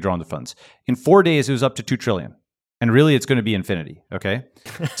necessary to draw on the funds. In 4 days, it was up to $2 trillion. And really, it's going to be infinity, okay?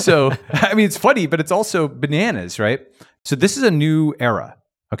 So, I mean, it's funny, but it's also bananas, right? So this is a new era,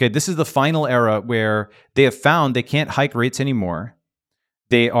 okay? This is the final era where they have found they can't hike rates anymore.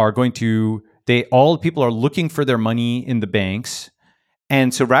 All the people are looking for their money in the banks.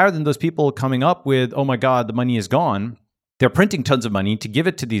 And so rather than those people coming up with, oh my God, the money is gone, they're printing tons of money to give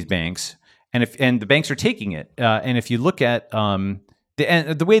it to these banks. And the banks are taking it. And if you look at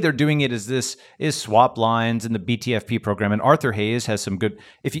the way they're doing it is swap lines and the BTFP program. And Arthur Hayes has some good.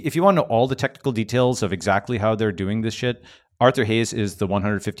 If you want to know all the technical details of exactly how they're doing this shit, Arthur Hayes is the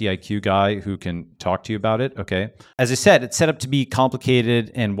 150 IQ guy who can talk to you about it. Okay, as I said, it's set up to be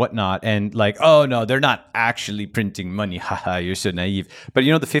complicated and whatnot. And like, oh no, they're not actually printing money. Haha, you're so naive. But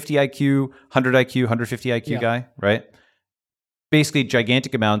the 50 IQ, 100 IQ, 150 IQ guy, right? Basically,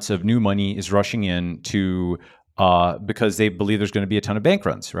 gigantic amounts of new money is rushing in to because they believe there's going to be a ton of bank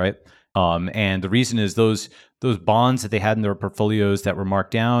runs, right? And the reason is those bonds that they had in their portfolios that were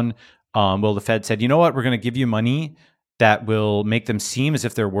marked down. Well, the Fed said, you know what, we're going to give you money that will make them seem as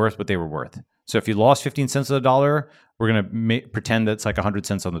if they're worth what they were worth. So if you lost 15 cents on the dollar, we're going to pretend that it's like 100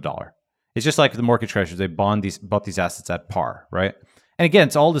 cents on the dollar. It's just like the mortgage treasurers; they bought these assets at par, right? And again,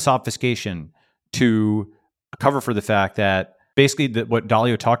 it's all this obfuscation to cover for the fact that. Basically, what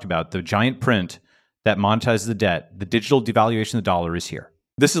Dalio talked about, the giant print that monetizes the debt, the digital devaluation of the dollar is here.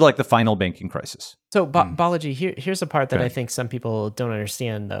 This is like the final banking crisis. So, Balaji, here's a part that I think some people don't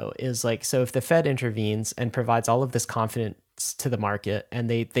understand, though, is like, so if the Fed intervenes and provides all of this confidence to the market and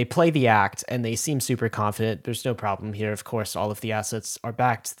they play the act and they seem super confident, there's no problem here. Of course, all of the assets are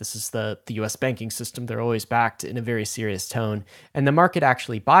backed. This is the US banking system. They're always backed in a very serious tone. And the market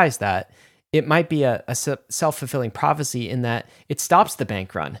actually buys that. It might be a self-fulfilling prophecy in that it stops the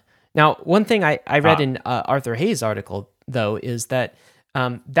bank run. Now, one thing I read in Arthur Hayes' article, though, is that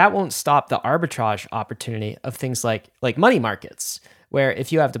that won't stop the arbitrage opportunity of things like money markets, where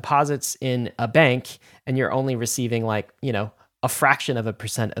if you have deposits in a bank and you're only receiving a fraction of a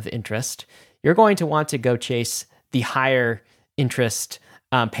 % of interest, you're going to want to go chase the higher interest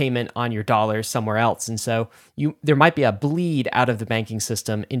payment on your dollars somewhere else. And so there might be a bleed out of the banking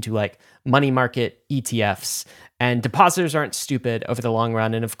system into like money market ETFs. And depositors aren't stupid over the long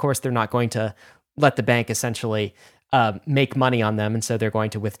run. And of course, they're not going to let the bank essentially make money on them. And so they're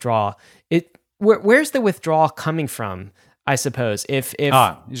going to withdraw. Where's the withdrawal coming from, I suppose, if it's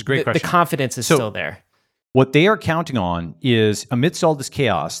a great question. The confidence is still there? What they are counting on is amidst all this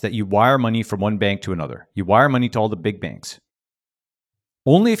chaos that you wire money from one bank to another. You wire money to all the big banks.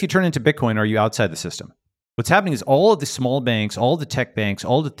 Only if you turn into Bitcoin are you outside the system. What's happening is all of the small banks, all the tech banks,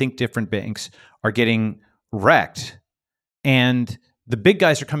 all the think different banks are getting wrecked. And the big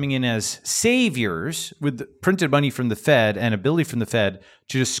guys are coming in as saviors with printed money from the Fed and ability from the Fed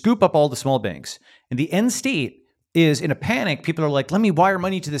to just scoop up all the small banks. And the end state is in a panic. People are like, let me wire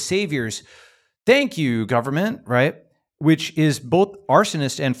money to the saviors. Thank you, government, right? Which is both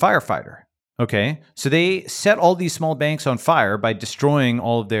arsonist and firefighter. Okay, so they set all these small banks on fire by destroying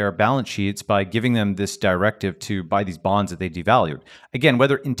all of their balance sheets by giving them this directive to buy these bonds that they devalued. Again,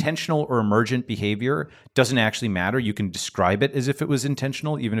 whether intentional or emergent behavior doesn't actually matter. You can describe it as if it was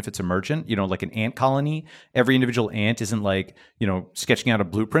intentional, even if it's emergent. Like an ant colony, every individual ant isn't like, sketching out a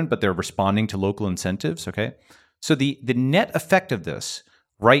blueprint, but they're responding to local incentives, okay? So the net effect of this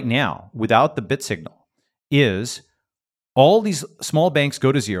right now, without the bit signal, is all these small banks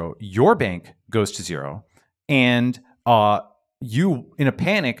go to zero, your bank goes to zero, and you, in a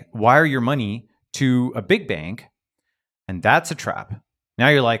panic, wire your money to a big bank, and that's a trap. Now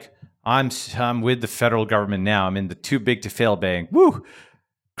you're like, I'm with the federal government now. I'm in the too big to fail bank. Woo!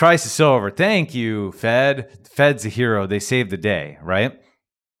 Crisis over. Thank you, Fed. The Fed's a hero. They saved the day, right?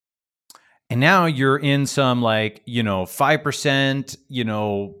 And now you're in some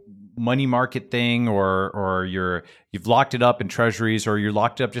 5%, money market thing, or you've locked it up in treasuries, or you're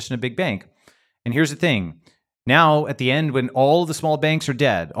locked it up just in a big bank. And here's the thing. Now, at the end, when all the small banks are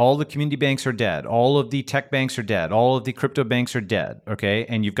dead, all the community banks are dead, all of the tech banks are dead, all of the crypto banks are dead, okay?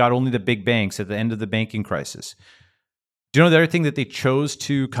 And you've got only the big banks at the end of the banking crisis. Do you know the other thing that they chose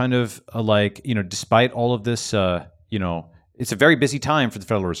to kind of despite all of this, it's a very busy time for the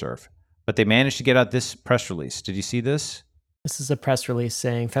Federal Reserve, but they managed to get out this press release. Did you see this? This is a press release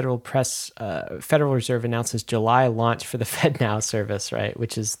saying Federal Reserve announces July launch for the FedNow service, right?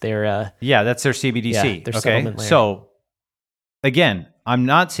 Which is their that's their CBDC. Their settlement layer. So again, I'm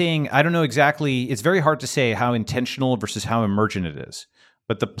not saying, I don't know exactly. It's very hard to say how intentional versus how emergent it is.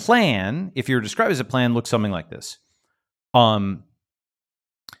 But the plan, if you're described as a plan, looks something like this.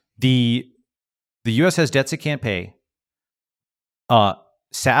 The U.S. has debts it can't pay.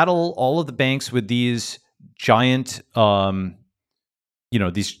 Saddle all of the banks with these giant,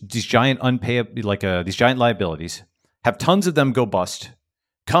 these giant unpayable, these giant liabilities. Have tons of them go bust.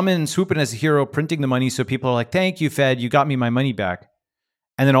 Come in swooping as a hero, printing the money, so people are like, "Thank you, Fed, you got me my money back."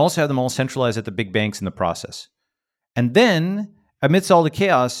 And then also have them all centralized at the big banks in the process. And then, amidst all the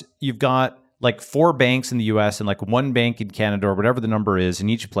chaos, you've got 4 banks in the US and 1 bank in Canada, or whatever the number is in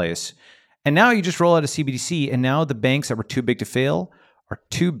each place. And now you just roll out a CBDC, and now the banks that were too big to fail are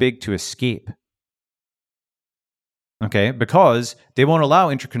too big to escape. Okay, because they won't allow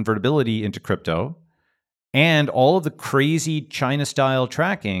interconvertibility into crypto, and all of the crazy China-style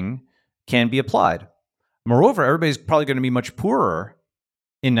tracking can be applied. Moreover, everybody's probably going to be much poorer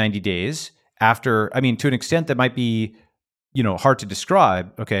in 90 days after, to an extent that might be, hard to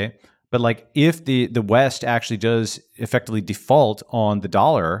describe, okay? But if the West actually does effectively default on the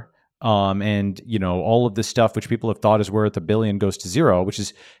dollar, and all of this stuff which people have thought is worth $1 billion goes to zero, which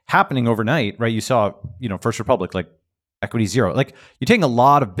is happening overnight, right? You saw, First Republic, equity zero. You're taking a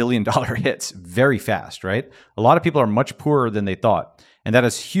lot of $1 billion hits very fast, right? A lot of people are much poorer than they thought, and that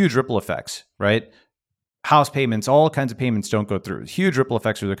has huge ripple effects, right? House payments, all kinds of payments don't go through. Huge ripple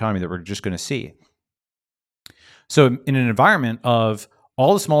effects for the economy that we're just going to see. So in an environment of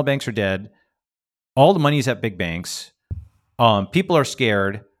all the small banks are dead, all the money is at big banks, people are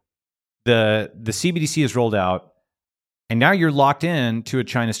scared, the CBDC is rolled out, and now you're locked in to a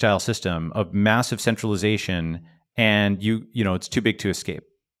China-style system of massive centralization, and it's too big to escape.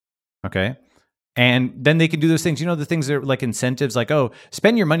 Okay? And then they can do those things. The things that are like incentives,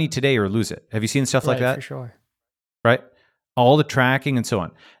 spend your money today or lose it. Have you seen stuff like that? For sure. Right? All the tracking and so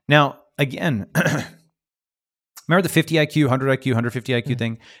on. Now, again, remember the 50 IQ, 100 IQ, 150 IQ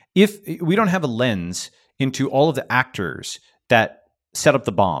thing? If we don't have a lens into all of the actors that set up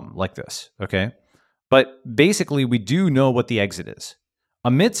the bomb like this, okay? But basically, we do know what the exit is.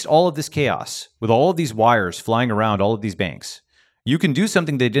 Amidst all of this chaos, with all of these wires flying around all of these banks, you can do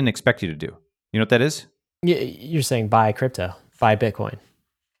something they didn't expect you to do. You know what that is? You're saying buy crypto, buy Bitcoin.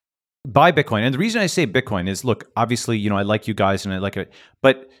 Buy Bitcoin. And the reason I say Bitcoin is, look, obviously, I like you guys and I like it.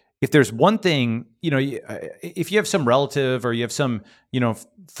 But if there's one thing, if you have some relative or you have some,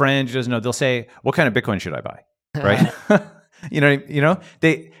 friend who doesn't know, they'll say, "What kind of Bitcoin should I buy?" Right?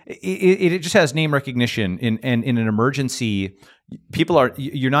 It just has name recognition. In an emergency,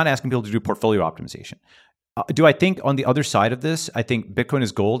 you're not asking people to do portfolio optimization. Do I think on the other side of this, I think Bitcoin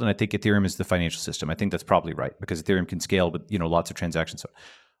is gold and I think Ethereum is the financial system. I think that's probably right because Ethereum can scale with, lots of transactions.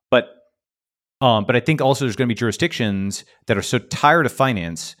 But I think also there's going to be jurisdictions that are so tired of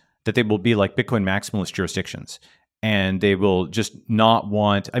finance that they will be like Bitcoin maximalist jurisdictions. And they will just not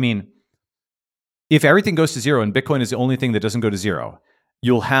want, if everything goes to zero and Bitcoin is the only thing that doesn't go to zero,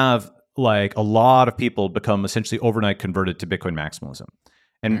 you'll have a lot of people become essentially overnight converted to Bitcoin maximalism.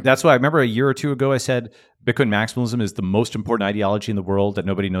 And that's why I remember a year or two ago, I said Bitcoin maximalism is the most important ideology in the world that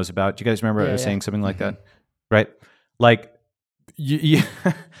nobody knows about. Do you guys remember saying something like that? Right? You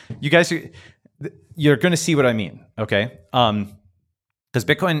guys, you're going to see what I mean. Okay. Because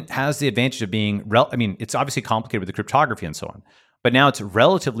Bitcoin has the advantage of being, it's obviously complicated with the cryptography and so on, but now it's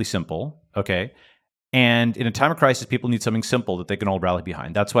relatively simple. Okay. And in a time of crisis, people need something simple that they can all rally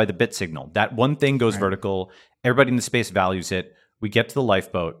behind. That's why the bit signal, that one thing goes vertical. Everybody in the space values it. We get to the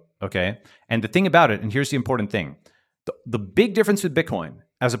lifeboat, okay? And the thing about it, and here's the important thing, the big difference with Bitcoin,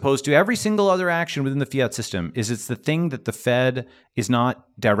 as opposed to every single other action within the fiat system, is it's the thing that the Fed is not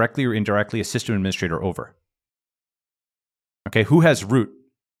directly or indirectly a system administrator over. Okay, who has root?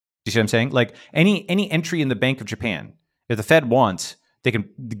 Do you see what I'm saying? Like any entry in the Bank of Japan, if the Fed wants, they can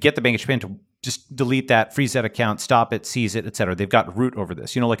get the Bank of Japan to just delete that, freeze that account, stop it, seize it, et cetera. They've got root over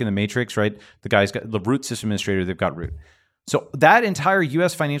this. You know, like in the Matrix, right? The guy's got the root system administrator, they've got root. So that entire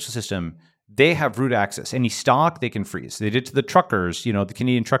US financial system, they have root access. Any stock they can freeze. They did to the truckers, you know, the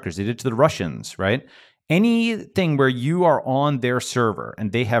Canadian truckers. They did to the Russians, right? Anything where you are on their server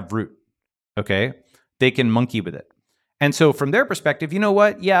and they have root, okay, they can monkey with it. And so from their perspective, you know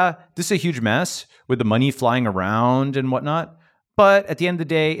what? Yeah, this is a huge mess with the money flying around and whatnot. But at the end of the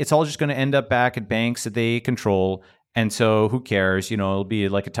day, it's all just going to end up back at banks that they control. And so who cares? You know, it'll be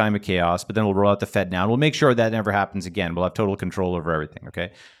like a time of chaos, but then we'll roll out the Fed now. And we'll make sure that never happens again. We'll have total control over everything,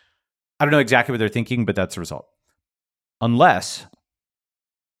 okay? I don't know exactly what they're thinking, but that's the result. Unless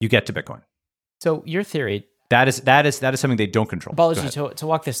you get to Bitcoin. So your theory... That is something they don't control. Balaji, to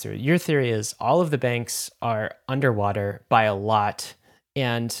walk this through, your theory is all of the banks are underwater by a lot,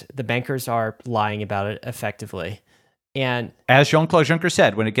 and the bankers are lying about it effectively. And as Jean-Claude Juncker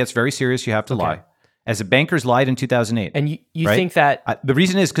said, when it gets very serious, you have to lie. As the bankers lied in 2008. And you right? think that... the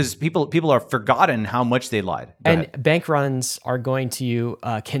reason is because people are forgotten how much they lied. Go ahead. Bank runs are going to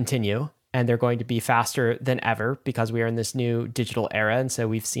continue, and they're going to be faster than ever because we are in this new digital era. And so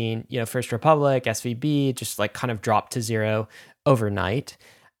we've seen, you know, First Republic, SVB, just like kind of drop to zero overnight.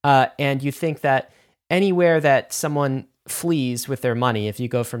 And you think that anywhere that someone flees with their money, if you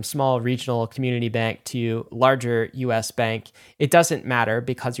go from small regional community bank to larger US bank, it doesn't matter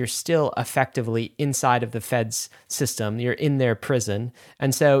because you're still effectively inside of the Fed's system. You're in their prison.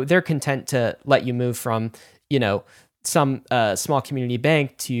 And so they're content to let you move from, you know, some small community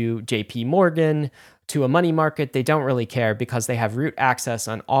bank to JP Morgan to a money market. They don't really care because they have root access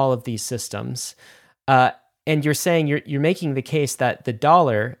on all of these systems. And you're saying you're making the case that the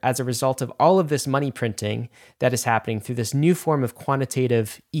dollar, as a result of all of this money printing that is happening through this new form of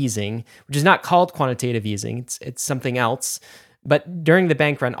quantitative easing, which is not called quantitative easing, it's something else. But during the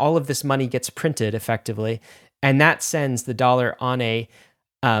bank run, all of this money gets printed effectively, and that sends the dollar on a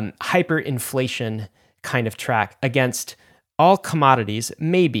hyperinflation kind of track against all commodities,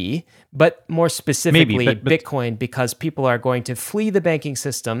 maybe, but more specifically Bitcoin, because people are going to flee the banking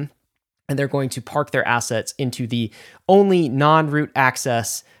system and they're going to park their assets into the only non-root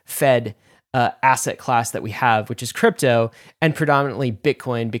access Fed asset class that we have, which is crypto, and predominantly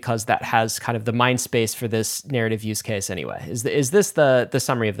Bitcoin, because that has kind of the mind space for this narrative use case anyway. Is this the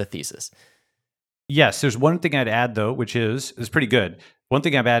summary of the thesis? Yes. There's one thing I'd add, though, which is pretty good. One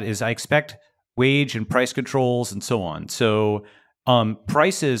thing I'd add is I expect wage and price controls and so on. So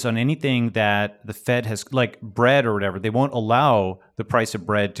prices on anything that the Fed has, like bread or whatever, they won't allow the price of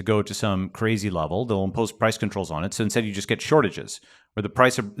bread to go to some crazy level. They'll impose price controls on it. So instead, you just get shortages, where the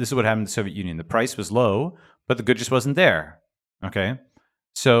price of, this is what happened in the Soviet Union. The price was low, but the good just wasn't there. Okay.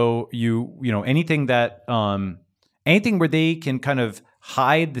 So you know, anything that, anything where they can kind of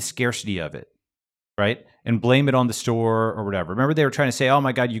hide the scarcity of it, right? And blame it on the store or whatever. Remember, they were trying to say, oh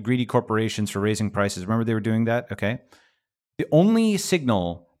my God, you greedy corporations for raising prices. Remember they were doing that? Okay. The only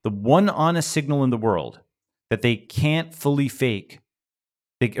signal, the one honest signal in the world that they can't fully fake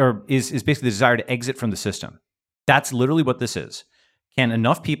is basically the desire to exit from the system. That's literally what this is. Can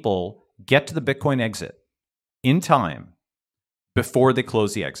enough people get to the Bitcoin exit in time before they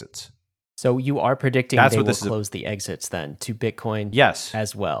close the exits? So you are predicting they will close the exits then to Bitcoin yes.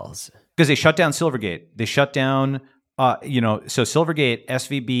 as well? Because they shut down Silvergate. They shut down, so Silvergate,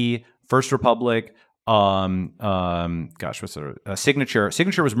 SVB, First Republic, Signature.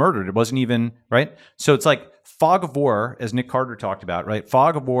 Signature was murdered. It wasn't even, right? So it's like fog of war, as Nick Carter talked about, right?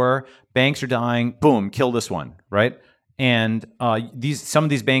 Fog of war, banks are dying, boom, kill this one, right? And some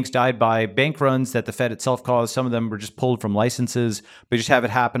of these banks died by bank runs that the Fed itself caused. Some of them were just pulled from licenses, but just have it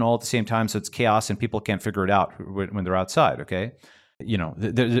happen all at the same time, so it's chaos and people can't figure it out when they're outside, okay? You know,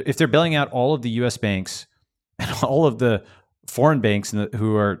 if they're bailing out all of the U.S. banks and all of the foreign banks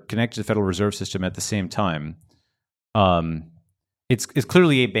who are connected to the Federal Reserve System at the same time, it's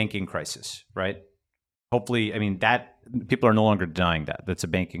clearly a banking crisis, right? Hopefully, I mean, that people are no longer denying that. That's a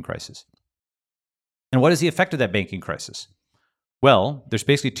banking crisis. And what is the effect of that banking crisis? Well, there's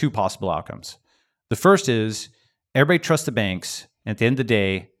basically two possible outcomes. The first is everybody trusts the banks, and at the end of the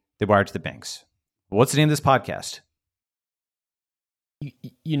day, they wire to the banks. What's the name of this podcast?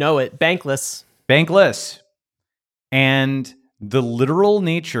 You know it. Bankless. Bankless. And the literal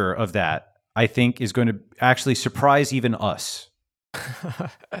nature of that, I think, is going to actually surprise even us.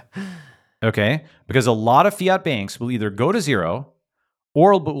 Okay? Because a lot of fiat banks will either go to zero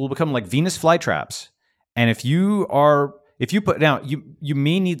or will become like Venus flytraps. And if you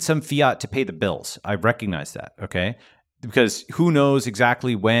may need some fiat to pay the bills. I recognize that. Okay? because who knows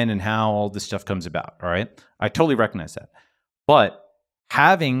exactly when and how all this stuff comes about. All right. I totally recognize that. But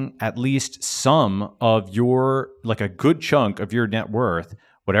having at least some of your, like a good chunk of your net worth,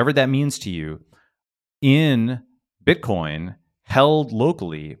 whatever that means to you, in Bitcoin held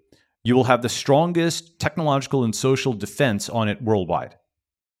locally, you will have the strongest technological and social defense on it worldwide.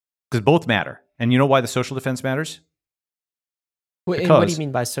 Because both matter. And you know why the social defense matters? And what do you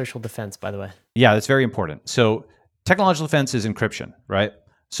mean by social defense, by the way? Yeah, that's very important. So technological defense is encryption, right?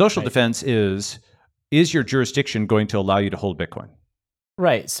 Social defense is your jurisdiction going to allow you to hold Bitcoin?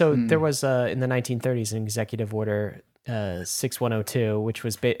 Right. So there was in the 1930s an executive order 6102, which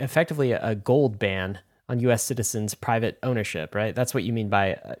was effectively a gold ban on U.S. citizens' private ownership, right? That's what you mean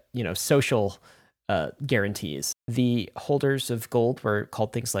by, social guarantees. The holders of gold were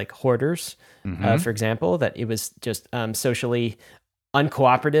called things like hoarders, for example, that it was just socially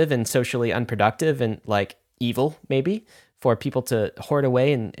uncooperative and socially unproductive and like evil, maybe, for people to hoard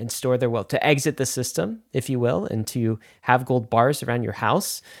away and store their wealth, to exit the system, if you will, and to have gold bars around your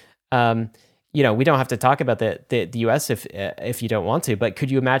house. We don't have to talk about the U.S. if you don't want to, but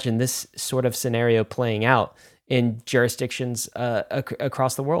could you imagine this sort of scenario playing out in jurisdictions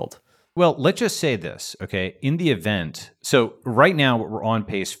across the world? Well, let's just say this, okay? In the event, so right now what we're on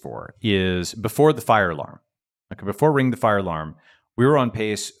pace for is before the fire alarm. Okay, before ring the fire alarm, we were on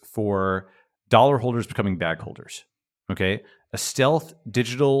pace for dollar holders becoming bag holders. Okay, a stealth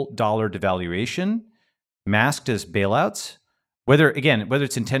digital dollar devaluation masked as bailouts. Whether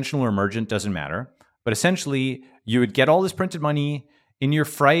it's intentional or emergent, doesn't matter. But essentially, you would get all this printed money in your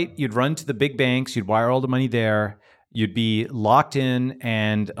fright. You'd run to the big banks. You'd wire all the money there. You'd be locked in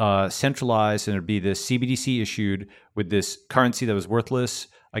and centralized, and there'd be this CBDC issued with this currency that was worthless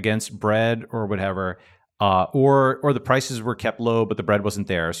against bread or whatever. Or the prices were kept low, but the bread wasn't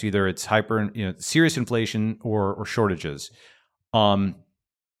there. So either it's serious inflation or shortages. And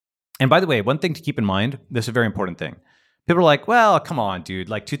by the way, one thing to keep in mind, this is a very important thing. People are like, well, come on, dude.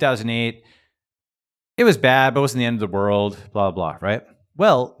 Like 2008, it was bad, but it wasn't the end of the world, blah, blah, right?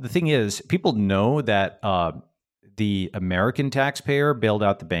 Well, the thing is, people know that the American taxpayer bailed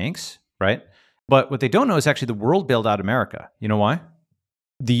out the banks, right? But what they don't know is actually the world bailed out America. You know why?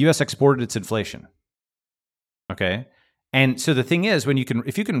 The US exported its inflation. Okay. And so the thing is,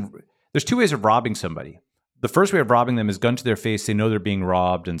 there's two ways of robbing somebody. The first way of robbing them is gun to their face. They know they're being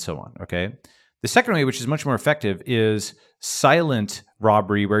robbed and so on. Okay. The second way, which is much more effective, is silent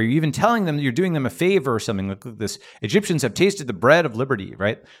robbery, where you're even telling them that you're doing them a favor or something. Look at this. Egyptians have tasted the bread of liberty,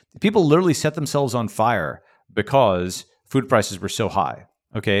 right? People literally set themselves on fire because food prices were so high.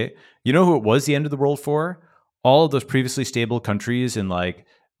 Okay. You know who it was the end of the world for? All of those previously stable countries in like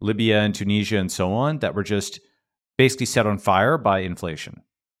Libya and Tunisia and so on that were just basically set on fire by inflation,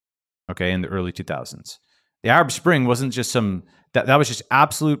 okay, in the early 2000s. The Arab Spring wasn't just that was just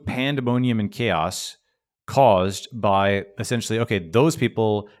absolute pandemonium and chaos caused by essentially, okay, those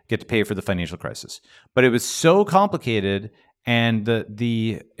people get to pay for the financial crisis. But it was so complicated and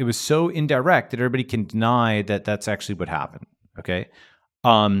it was so indirect that everybody can deny that that's actually what happened, okay?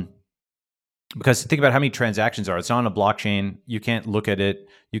 Because think about how many transactions are. It's not on a blockchain. You can't look at it.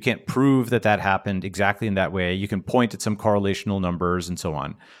 You can't prove that happened exactly in that way. You can point at some correlational numbers and so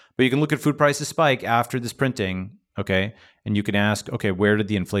on. But you can look at food prices spike after this printing, okay? And you can ask, okay, where did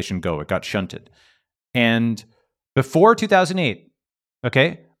the inflation go? It got shunted. And before 2008,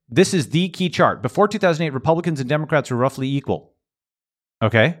 okay, this is the key chart. Before 2008, Republicans and Democrats were roughly equal,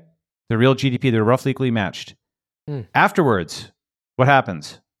 okay? The real GDP, they were roughly equally matched. Afterwards, what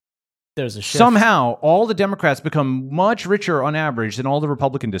happens? There's a shift. Somehow, all the Democrats become much richer on average than all the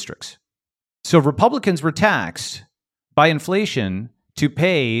Republican districts. So Republicans were taxed by inflation to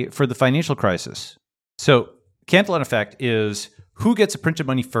pay for the financial crisis. So Cantillon effect is who gets the printed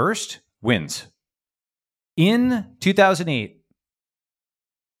money first wins. In 2008,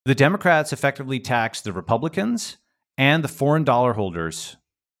 the Democrats effectively taxed the Republicans and the foreign dollar holders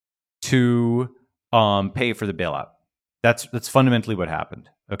to pay for the bailout. That's fundamentally what happened,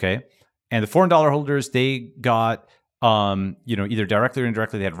 okay? And the foreign dollar holders, they got, either directly or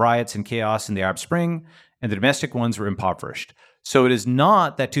indirectly, they had riots and chaos in the Arab Spring, and the domestic ones were impoverished. So it is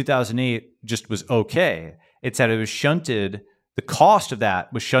not that 2008 just was okay. It's that it was shunted, the cost of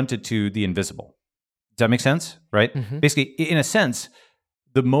that was shunted to the invisible. Does that make sense? Right? Mm-hmm. Basically, in a sense,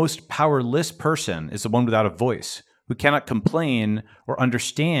 the most powerless person is the one without a voice, who cannot complain or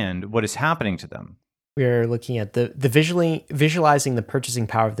understand what is happening to them. We're looking at the visualizing the purchasing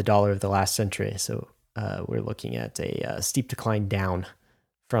power of the dollar of the last century. So we're looking at a steep decline down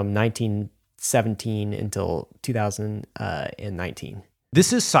from 1917 until 2019.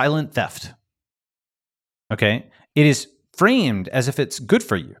 This is silent theft. Okay? it is framed as if it's good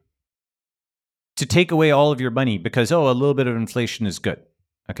for you to take away all of your money because, a little bit of inflation is good,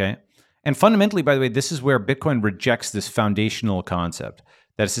 okay? And fundamentally, by the way, this is where Bitcoin rejects this foundational concept.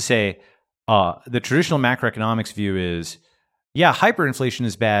 That is to say, the traditional macroeconomics view is, hyperinflation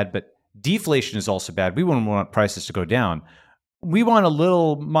is bad, but deflation is also bad. We wouldn't want prices to go down. We want a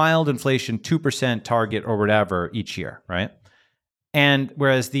little mild inflation, 2% target or whatever each year, right? And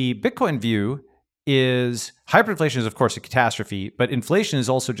whereas the Bitcoin view is hyperinflation is, of course, a catastrophe, but inflation is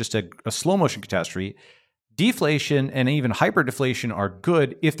also just a slow motion catastrophe. Deflation and even hyperdeflation are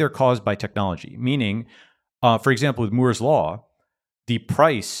good if they're caused by technology. Meaning, for example, with Moore's law, the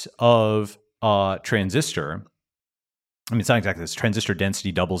price of a transistor, it's not exactly this. Transistor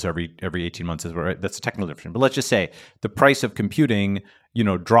density doubles every 18 months. Right? That's a technical difference. But let's just say the price of computing,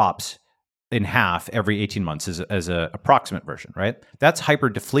 drops in half every 18 months as an approximate version, right? That's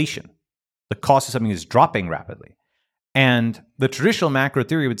hyperdeflation. The cost of something is dropping rapidly. And the traditional macro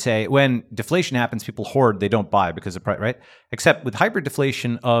theory would say when deflation happens, people hoard, they don't buy because of price, right? Except with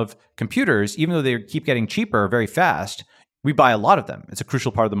hyperdeflation of computers, even though they keep getting cheaper very fast, we buy a lot of them. It's a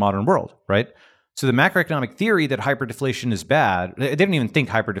crucial part of the modern world, right? So the macroeconomic theory that hyperdeflation is bad, they didn't even think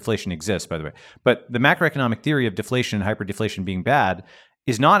hyperdeflation exists, by the way. But the macroeconomic theory of deflation and hyperdeflation being bad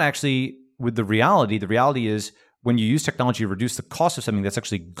is not actually with the reality. The reality is when you use technology to reduce the cost of something, that's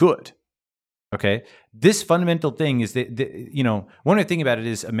actually good. Okay, this fundamental thing is that, one way to think about it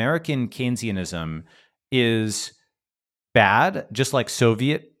is American Keynesianism is bad, just like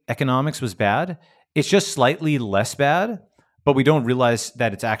Soviet economics was bad. It's just slightly less bad, but we don't realize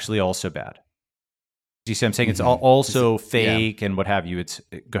that it's actually also bad. Do you see what I'm saying? It's also fake and what have you.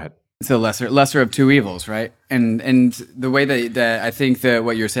 Go ahead. It's the lesser of two evils, right? And the way that I think that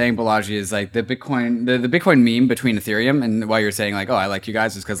what you're saying, Balaji, is like the Bitcoin meme between Ethereum, and why you're saying like, I like you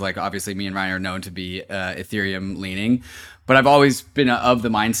guys is because like obviously me and Ryan are known to be Ethereum leaning, but I've always been of the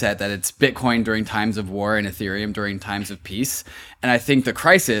mindset that it's Bitcoin during times of war and Ethereum during times of peace. And I think the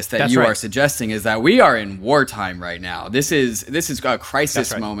crisis that you are suggesting is that we are in wartime right now. This is a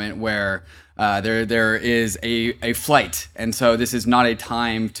crisis moment where there is a flight. And so this is not a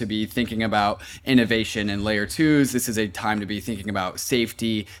time to be thinking about innovation and layer twos. This is a time to be thinking about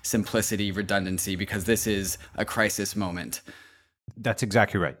safety, simplicity, redundancy, because this is a crisis moment. That's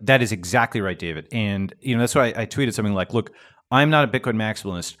exactly right. That is exactly right, David. And that's why I tweeted something like, look, I'm not a Bitcoin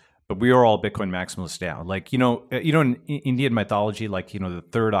maximalist, but we are all Bitcoin maximalists now. Like, in Indian mythology, like, the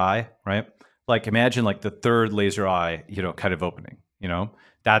third eye, right? Like imagine like the third laser eye, kind of opening,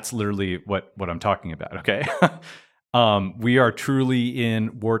 That's literally what I'm talking about, okay? We are truly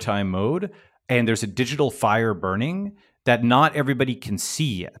in wartime mode, and there's a digital fire burning that not everybody can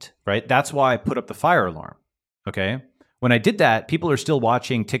see yet, right? That's why I put up the fire alarm, okay? When I did that, people are still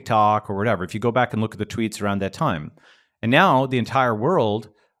watching TikTok or whatever, if you go back and look at the tweets around that time. And now the entire world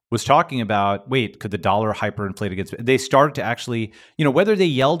was talking about, wait, could the dollar hyperinflate against? They started to actually, whether they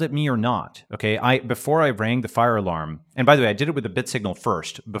yelled at me or not. Okay, before I rang the fire alarm, and by the way, I did it with a bit signal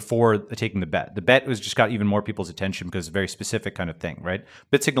first before taking the bet. The bet was just got even more people's attention because it's a very specific kind of thing, right?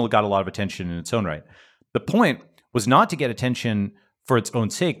 Bit signal got a lot of attention in its own right. The point was not to get attention for its own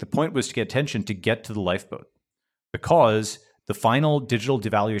sake. The point was to get attention to get to the lifeboat, because the final digital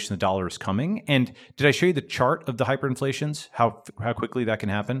devaluation of the dollar is coming. And did I show you the chart of the hyperinflations? How quickly that can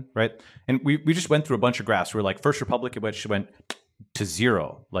happen, right? And we just went through a bunch of graphs. We're like First Republic, which went to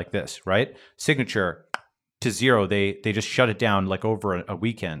zero like this, right? Signature to zero. They just shut it down like over a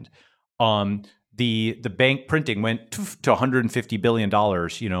weekend. The bank printing went to $150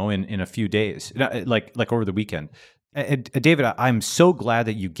 billion, in a few days, like over the weekend. David, I'm so glad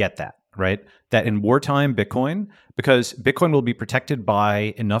that you get that. Right? That in wartime Bitcoin, because Bitcoin will be protected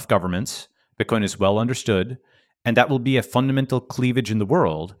by enough governments, Bitcoin is well understood, and that will be a fundamental cleavage in the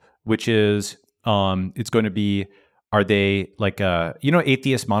world, which is, it's going to be, are they like,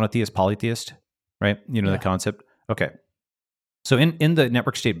 atheist, monotheist, polytheist, right? The concept. Okay. So in the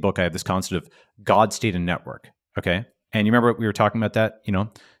network state book, I have this concept of God, state, and network. Okay. And you remember we were talking about that,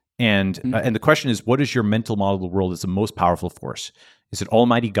 and the question is, what is your mental model of the world as the most powerful force? Is it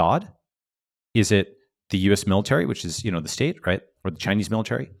Almighty God? Is it the U.S. military, which is, the state, right? Or the Chinese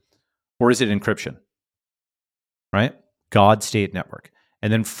military? Or is it encryption, right? God, state, network.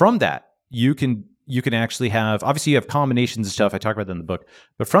 And then from that, you can actually have, obviously you have combinations of stuff. I talk about that in the book.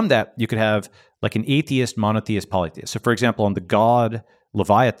 But from that, you could have like an atheist, monotheist, polytheist. So for example, on the God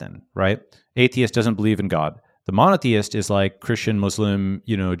Leviathan, right? Atheist doesn't believe in God. The monotheist is like Christian, Muslim,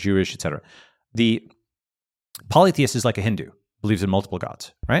 Jewish, etc. The polytheist is like a Hindu. Believes in multiple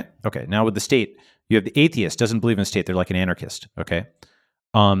gods, right? Okay, now with the state, you have the atheist, doesn't believe in the state. They're like an anarchist, okay?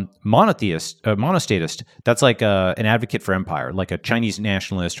 Monostatist, that's like an advocate for empire, like a Chinese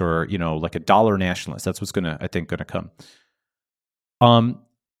nationalist or, like a dollar nationalist. That's what's I think gonna come.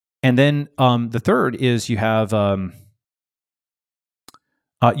 And then the third is you have a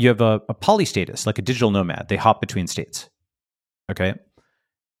polystatist, like a digital nomad. They hop between states. Okay.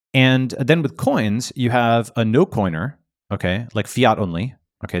 And then with coins, you have a no coiner, okay, like fiat only.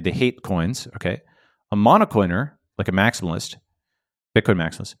 Okay, they hate coins. Okay, a monocoiner, like a maximalist, Bitcoin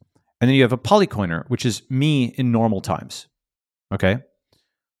maximalist, and then you have a polycoiner, which is me in normal times. Okay,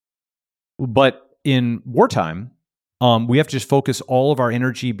 but in wartime, we have to just focus all of our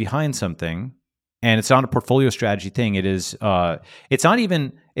energy behind something, and it's not a portfolio strategy thing. It is. It's not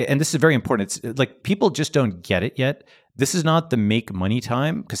even, and this is very important. It's like people just don't get it yet. This is not the make money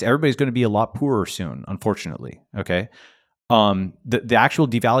time because everybody's going to be a lot poorer soon, unfortunately. Okay. The actual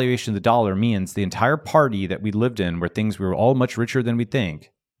devaluation of the dollar means the entire party that we lived in, where we were all much richer than we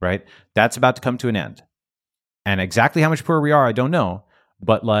think, right? That's about to come to an end. And exactly how much poorer we are, I don't know.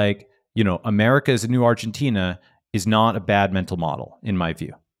 But America is a new Argentina is not a bad mental model in my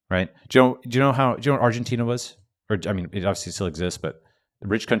view, right? Do you know what Argentina was? Or I mean, it obviously still exists, but the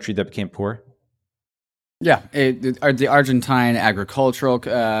rich country that became poor. Yeah, the Argentine agricultural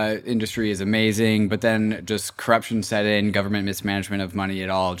industry is amazing, but then just corruption set in, government mismanagement of money,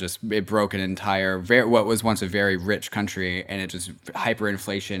 it broke an entire, what was once a very rich country, and it just,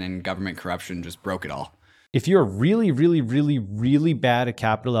 hyperinflation and government corruption just broke it all. If you're really, really, really, really bad at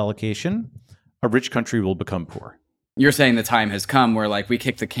capital allocation, a rich country will become poor. You're saying the time has come where we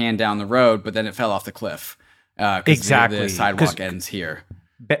kicked the can down the road, but then it fell off the cliff. Exactly. The sidewalk ends here.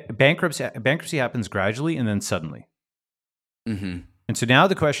 Bankruptcy happens gradually and then suddenly. Mm-hmm. And so now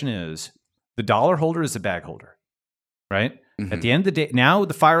the question is, the dollar holder is the bag holder, right? Mm-hmm. At the end of the day, now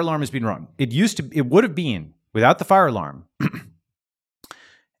the fire alarm has been rung. It would have been, without the fire alarm,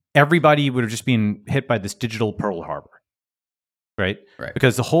 everybody would have just been hit by this digital Pearl Harbor, right?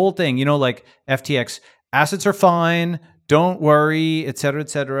 Because the whole thing, like FTX, assets are fine, don't worry, et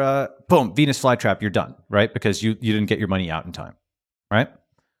cetera, boom, Venus flytrap, you're done, right? Because you didn't get your money out in time, right?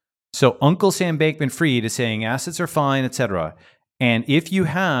 So Uncle Sam Bankman-Fried is saying assets are fine, et cetera. And if you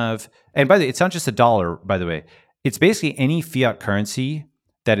have, and by the way, it's not just a dollar, by the way, it's basically any fiat currency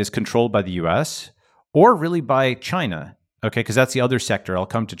that is controlled by the US or really by China, okay? Because that's the other sector. I'll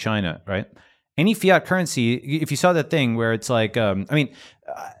come to China, right? Any fiat currency, if you saw that thing where it's like,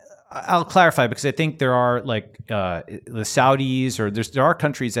 I'll clarify because I think there are the Saudis or there are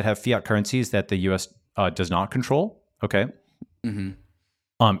countries that have fiat currencies that the US does not control, okay? Mm-hmm.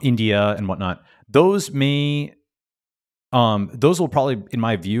 India and whatnot. Those will probably, in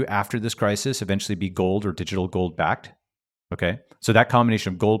my view, after this crisis, eventually be gold or digital gold backed. Okay, so that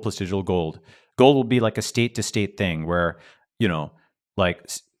combination of gold plus digital gold will be like a state to state thing where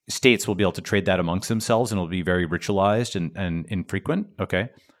states will be able to trade that amongst themselves and it'll be very ritualized and infrequent. Okay,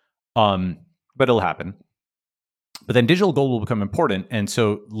 but it'll happen. But then digital gold will become important, and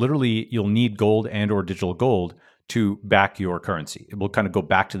so literally you'll need gold and or digital gold to back your currency. It will kind of go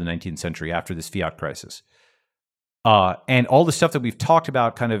back to the 19th century after this fiat crisis. And all the stuff that we've talked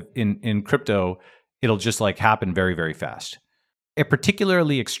about kind of in crypto, it'll just happen very, very fast. A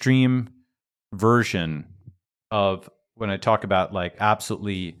particularly extreme version of when I talk about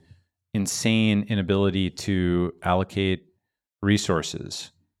absolutely insane inability to allocate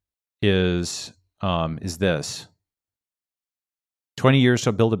resources is this. 20 years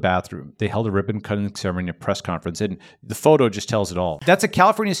to build a bathroom. They held a ribbon cutting ceremony at a press conference, and the photo just tells it all. That's a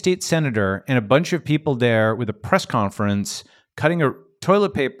California state senator and a bunch of people there with a press conference cutting a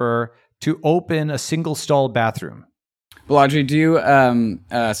toilet paper to open a single stall bathroom. Balaji, do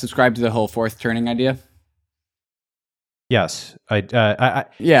you subscribe to the whole fourth turning idea? Yes,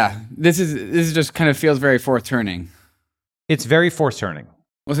 yeah. This is just kind of feels very fourth turning. It's very fourth turning.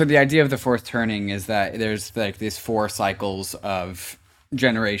 Well, so the idea of the fourth turning is that there's these 4 cycles of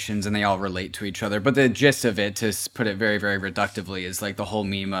generations and they all relate to each other. But the gist of it, to put it very, very reductively, is the whole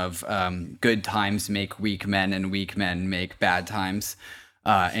meme of good times make weak men and weak men make bad times.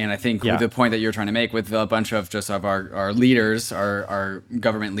 And I think the point that you're trying to make with a bunch of our leaders, our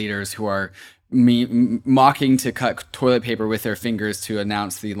government leaders who are mocking to cut toilet paper with their fingers to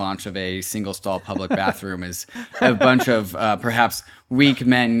announce the launch of a single stall public bathroom is a bunch of perhaps weak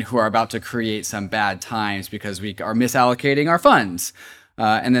men who are about to create some bad times because we are misallocating our funds.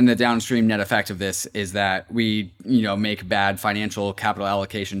 And then the downstream net effect of this is that we, make bad financial capital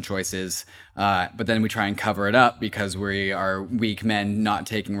allocation choices, but then we try and cover it up because we are weak men not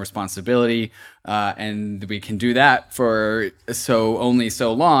taking responsibility, and we can do that for only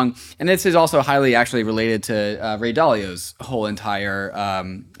so long. And this is also highly actually related to Ray Dalio's whole entire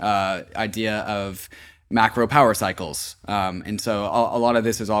idea of macro power cycles, and so a lot of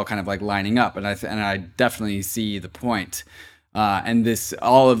this is all kind of like lining up, and I definitely see the point. And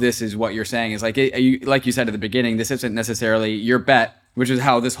all of this is what you're saying is like you said at the beginning. This isn't necessarily your bet, which is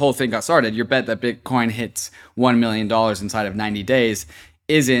how this whole thing got started. Your bet that Bitcoin hits $1 million inside of 90 days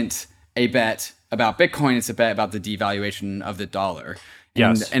isn't a bet about Bitcoin. It's a bet about the devaluation of the dollar.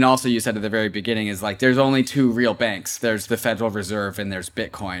 Yes. And also you said at the very beginning is like there's only two real banks. There's the Federal Reserve and there's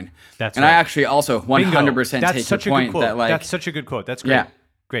Bitcoin. That's and right. I actually also 100% take the point that like that's such a good quote. That's great. Yeah.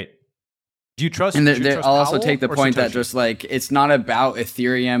 Great. Do you trust? And I'll also Powell take the or point that Satoshi? just like it's not about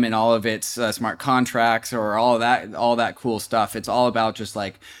Ethereum and all of its smart contracts or all that cool stuff. It's all about just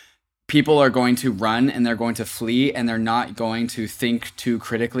like people are going to run and they're going to flee and they're not going to think too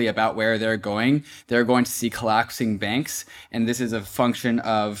critically about where they're going. They're going to see collapsing banks, and this is a function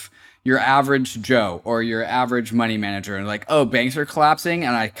of your average Joe or your average money manager, and like, oh, banks are collapsing,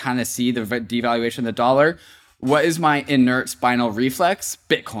 and I kind of see the devaluation of the dollar. What is my inert spinal reflex?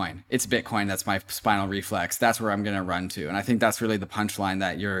 Bitcoin. It's Bitcoin. That's my spinal reflex. That's where I'm going to run to. And I think that's really the punchline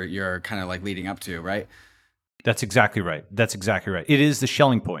that you're kind of like leading up to, right? That's exactly right. That's exactly right. It is the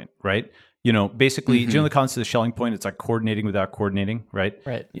Schelling point, right? Basically, do you know the concept of the Schelling point? It's like coordinating without coordinating, right?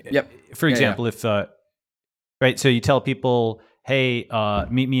 Right. Yep. For example, if right, so you tell people, hey,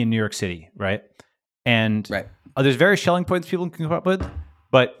 meet me in New York City, right? And Right. There's various Schelling points people can come up with.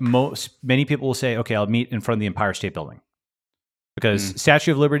 But many people will say, okay, I'll meet in front of the Empire State Building. Because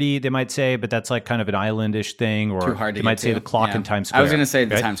Statue of Liberty, they might say, but that's like kind of an islandish thing. Or Too hard to they might get say to. the clock Yeah. in Times Square. I was going to say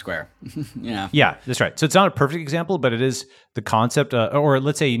the right? Times Square. Yeah. Yeah, that's right. So it's not a perfect example, but it is the concept. Or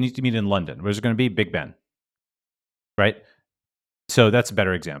let's say you need to meet in London. Where's it going to be? Big Ben. Right? So that's a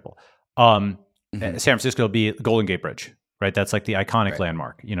better example. San Francisco will be the Golden Gate Bridge. Right? That's like the iconic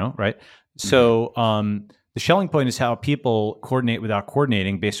landmark, right? So the Schelling point is how people coordinate without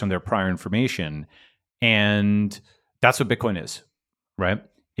coordinating based on their prior information. And that's what Bitcoin is, right?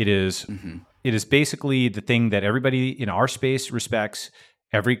 It is basically the thing that everybody in our space respects,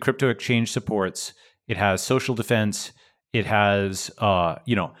 every crypto exchange supports. It has social defense. It has, I'm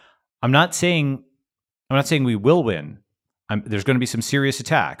not saying we will win. There's going to be some serious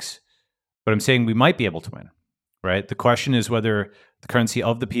attacks, but I'm saying we might be able to win, right? The question is whether the currency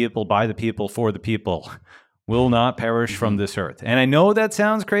of the people, by the people, for the people will not perish from this earth. And I know that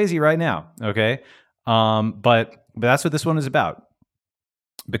sounds crazy right now, okay? But that's what this one is about.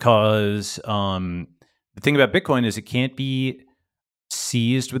 Because the thing about Bitcoin is it can't be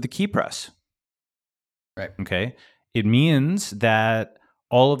seized with the key press. Right. Okay? It means that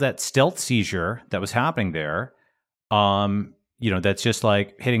all of that stealth seizure that was happening there, that's just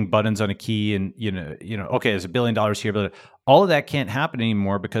like hitting buttons on a key and, okay, there's $1 billion here, but all of that can't happen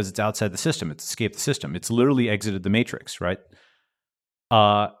anymore because it's outside the system. It's escaped the system. It's literally exited the matrix, right?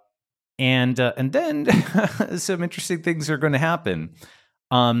 And then some interesting things are going to happen.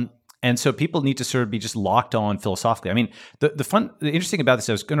 And so people need to sort of be just locked on philosophically. I mean, the interesting about this,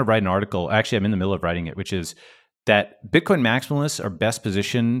 I was going to write an article. Actually, I'm in the middle of writing it, which is that Bitcoin maximalists are best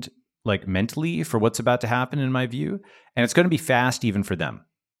positioned like mentally for what's about to happen, in my view. And it's going to be fast even for them.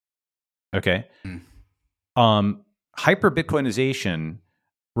 Okay. Hyper Bitcoinization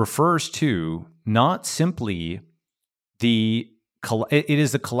refers to not simply it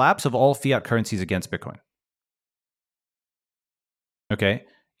is the collapse of all fiat currencies against Bitcoin. Okay.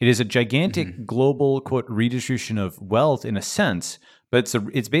 It is a gigantic global, quote, redistribution of wealth in a sense, but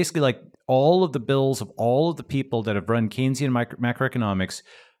it's basically like all of the bills of all of the people that have run Keynesian macroeconomics,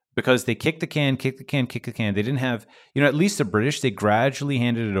 because they kicked the can. They didn't have, at least the British, they gradually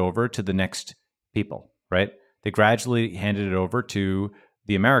handed it over to the next people, right? They gradually handed it over to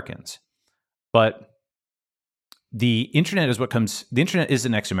the Americans. But the internet is the internet is the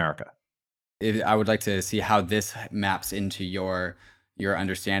next America. I would like to see how this maps into your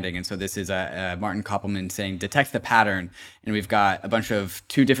understanding. And so this is Martin Koppelman saying, detect the pattern. And we've got a bunch of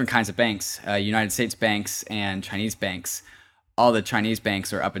two different kinds of banks, United States banks and Chinese banks. All the Chinese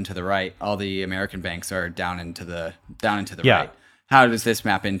banks are up and to the right. All the American banks are down and to the right. How does this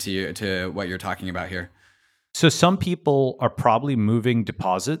map to what you're talking about here? So some people are probably moving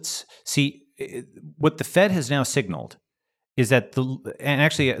deposits. See, what the Fed has now signaled is that and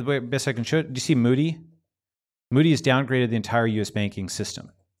actually, the best I can show it, do you see Moody? Moody has downgraded the entire U.S. banking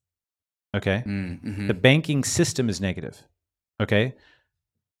system. Okay? The banking system is negative. Okay?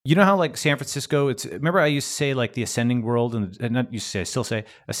 You know how like San Francisco, remember I used to say like the ascending world and not used to say, I still say,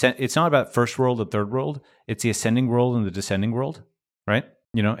 it's not about first world and third world. It's the ascending world and the descending world, right?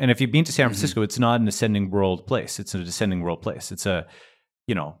 You know, and if you've been to San Francisco, it's not an ascending world place. It's a descending world place. It's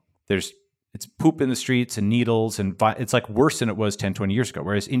it's poop in the streets and needles and it's like worse than it was 10, 20 years ago,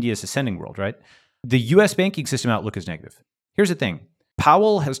 whereas India's ascending world, right? The US banking system outlook is negative. Here's the thing.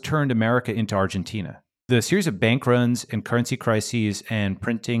 Powell has turned America into Argentina. The series of bank runs and currency crises and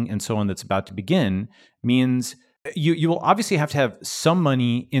printing and so on that's about to begin means you will obviously have to have some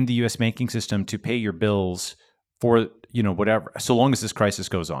money in the US banking system to pay your bills for, whatever, so long as this crisis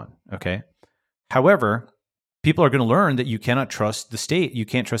goes on, okay? However, people are going to learn that you cannot trust the state. You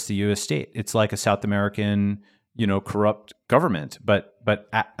can't trust the US state. It's like a South American, corrupt government, but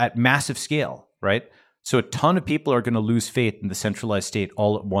at massive scale, right? So a ton of people are going to lose faith in the centralized state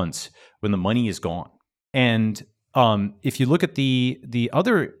all at once when the money is gone. And if you look at the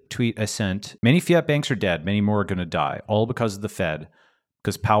other tweet I sent, many fiat banks are dead. Many more are going to die, all because of the Fed,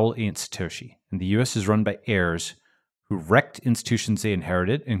 because Powell ain't Satoshi. And the U.S. is run by heirs who wrecked institutions they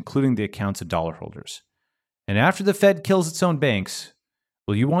inherited, including the accounts of dollar holders. And after the Fed kills its own banks,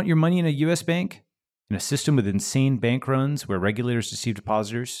 will you want your money in a U.S. bank? In a system with insane bank runs where regulators deceive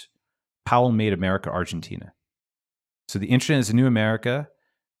depositors? Powell made America Argentina. So the internet is a new America.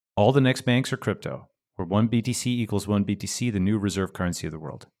 All the next banks are crypto, where one BTC equals one BTC, the new reserve currency of the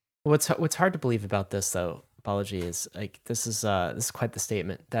world. What's hard to believe about this, though, Balaji, is like this is quite the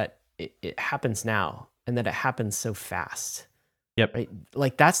statement that it happens now and that it happens so fast. Yep. Right?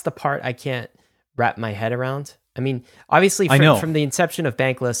 Like that's the part I can't wrap my head around. I mean, obviously from the inception of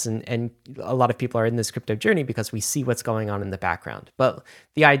Bankless and a lot of people are in this crypto journey because we see what's going on in the background. But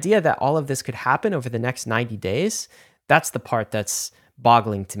the idea that all of this could happen over the next 90 days, that's the part that's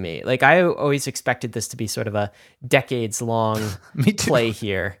boggling to me. Like I always expected this to be sort of a decades long play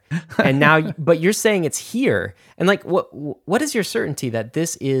here. And now, but you're saying it's here. And like, what is your certainty that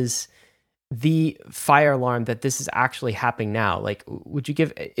this is the fire alarm, that this is actually happening now? Like, would you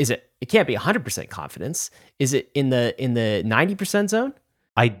it can't be 100% confidence. Is it in the 90% zone?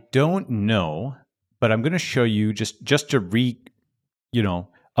 I don't know, but I'm going to show you just to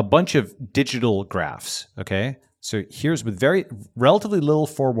a bunch of digital graphs. Okay. So here's with relatively little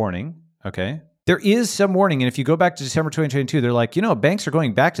forewarning, okay? There is some warning, and if you go back to December 2022, they're like, banks are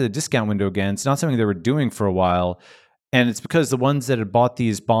going back to the discount window again. It's not something they were doing for a while, and it's because the ones that had bought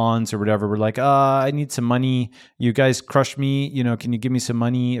these bonds or whatever were like, I need some money. You guys crushed me. Can you give me some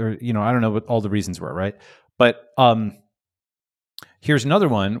money? Or, I don't know what all the reasons were, right? But here's another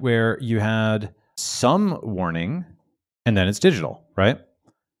one where you had some warning, and then it's digital, right?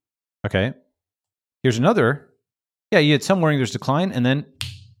 Okay. Here's another. Yeah, you had some warning there's decline, and then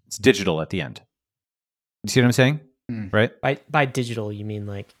it's digital at the end. You see what I'm saying? Right? By digital, you mean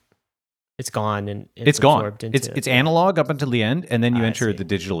like it's gone and it's gone. It's analog up until the end, and then you enter the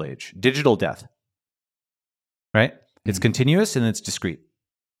digital age. Digital death. Right? It's continuous and it's discrete.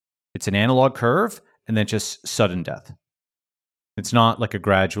 It's an analog curve, and then just sudden death. It's not like a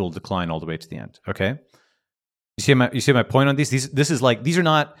gradual decline all the way to the end. Okay? You see my point on these? These are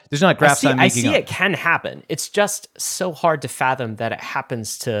not graphs I'm making up. I see it can happen. It's just so hard to fathom that it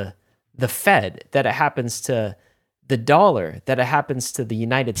happens to the Fed, that it happens to the dollar, that it happens to the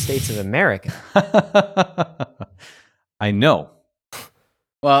United States of America. I know.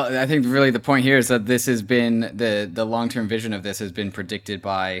 Well, I think really the point here is that this has been the long-term vision of this has been predicted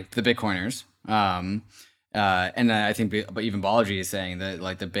by the Bitcoiners. And I think even Balaji is saying that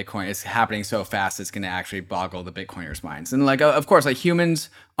like the Bitcoin is happening so fast, it's going to actually boggle the Bitcoiners' minds. And like, of course, like humans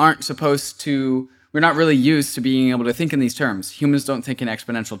aren't supposed to, we're not really used to being able to think in these terms. Humans don't think in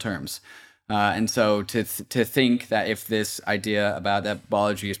exponential terms. And so to think that if this idea about that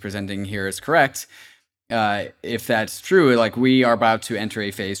Balaji is presenting here is correct, if that's true, like we are about to enter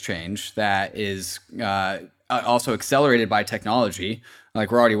a phase change that is also accelerated by technology.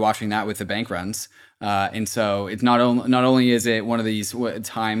 Like we're already watching that with the bank runs. And so it's not only is it one of these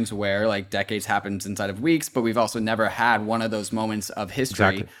times where like decades happens inside of weeks, but we've also never had one of those moments of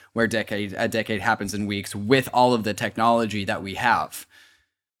history where a decade happens in weeks with all of the technology that we have.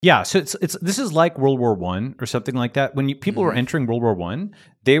 Yeah, so this is like World War I or something like that. When people were entering World War I,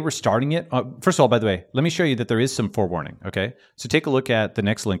 they were starting it. First of all, by the way, let me show you that there is some forewarning. Okay, so take a look at the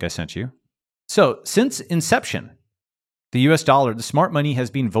next link I sent you. So since inception, the US dollar, the smart money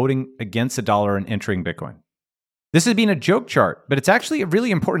has been voting against the dollar and entering Bitcoin. This has been a joke chart, but it's actually a really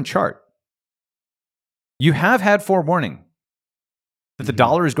important chart. You have had forewarning that the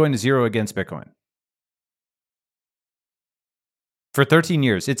dollar is going to zero against Bitcoin. For 13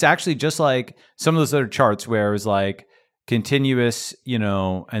 years. It's actually just like some of those other charts where it was like, continuous,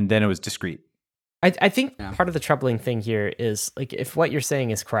 and then it was discrete. I think part of the troubling thing here is like if what you're saying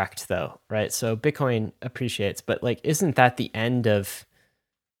is correct though, right? So Bitcoin appreciates, but like isn't that the end of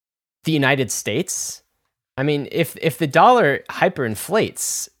the United States? I mean, if the dollar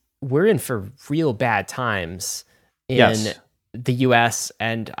hyperinflates, we're in for real bad times in the US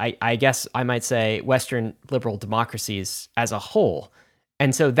and I guess I might say Western liberal democracies as a whole.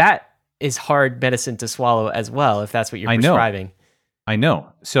 And so that is hard medicine to swallow as well, if that's what you're prescribing. I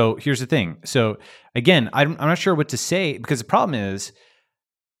know. So here's the thing. So again, I'm not sure what to say because the problem is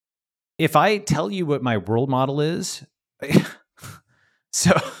if I tell you what my world model is,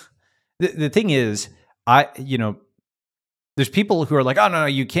 so the thing is, there's people who are like, oh, no,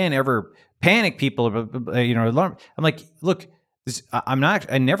 you can't ever panic people, alarm. I'm like, look,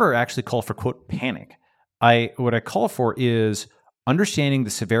 I never actually call for quote panic. What I call for is understanding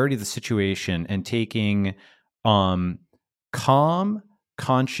the severity of the situation and taking, calm,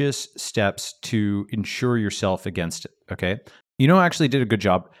 conscious steps to insure yourself against it, okay? Actually did a good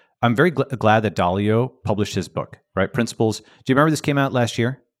job. I'm very glad that Dalio published his book, right? Principles. Do you remember this came out last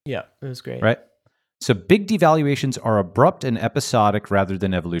year? Yeah, it was great. Right? So big devaluations are abrupt and episodic rather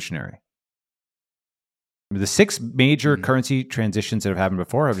than evolutionary. The 6 major currency transitions that have happened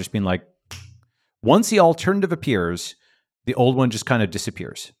before have just been like, once the alternative appears, the old one just kind of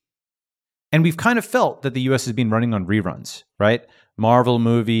disappears. And we've kind of felt that the US has been running on reruns, right? Marvel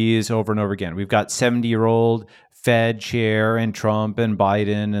movies over and over again. We've got 70-year-old Fed chair and Trump and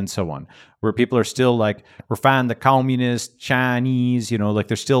Biden and so on, where people are still like, we're fine, the communist Chinese, like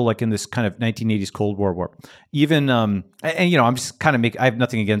they're still like in this kind of 1980s Cold War war. Even, I'm just kind of I have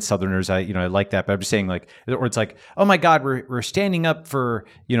nothing against Southerners. I like that, but I'm just saying like, or it's like, oh my God, we're standing up for,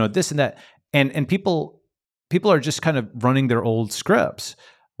 this and that. And people are just kind of running their old scripts.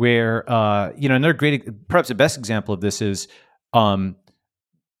 Where, another great, perhaps the best example of this is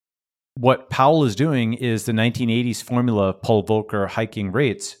what Powell is doing is the 1980s formula of Paul Volcker hiking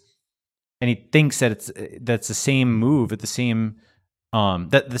rates. And he thinks that that's the same move at the same,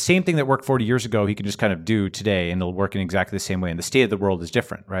 that the same thing that worked 40 years ago, he can just kind of do today and it'll work in exactly the same way. And the state of the world is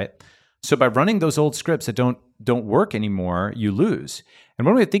different, right? So by running those old scripts that don't work anymore, you lose. And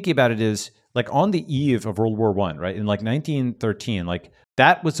one way of thinking about it is like on the eve of World War I, right? In like 1913, like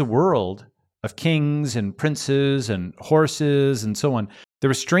that was a world of kings and princes and horses and so on. There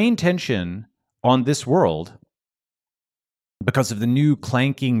was strained tension on this world because of the new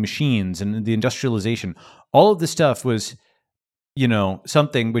clanking machines and the industrialization. All of this stuff was,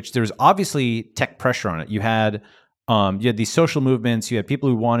 something which there's obviously tech pressure on it. You had these social movements, you had people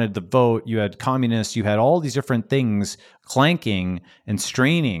who wanted the vote, you had communists, you had all these different things clanking and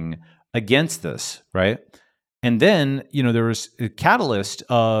straining against this, right? And then, there was a catalyst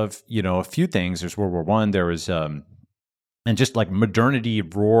of, a few things. There's World War I, there was, and just like modernity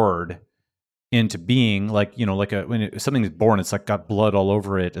roared into being like, when something is born, it's like got blood all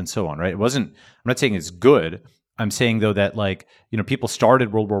over it and so on, right? I'm not saying it's good. I'm saying though that like, people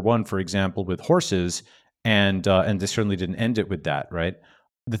started World War I, for example, with horses and they certainly didn't end it with that, right?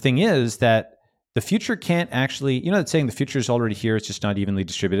 The thing is that the future can't actually, that saying the future is already here, it's just not evenly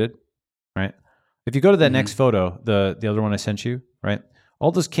distributed, right? If you go to that next photo, the other one I sent you, right?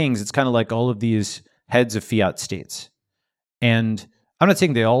 All those kings, it's kind of like all of these heads of fiat states. And I'm not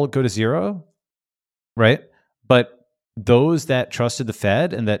saying they all go to zero, right? But those that trusted the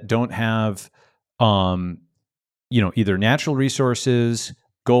Fed and that don't have, either natural resources,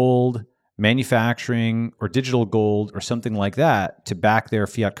 gold, manufacturing, or digital gold, or something like that to back their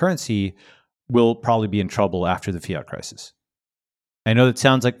fiat currency will probably be in trouble after the fiat crisis. I know that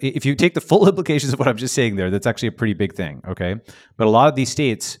sounds like, if you take the full implications of what I'm just saying there, that's actually a pretty big thing, okay? But a lot of these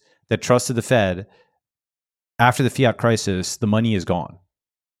states that trusted the Fed, after the fiat crisis, the money is gone.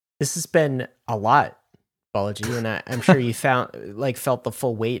 This has been a lot, Balaji, and I'm sure you felt the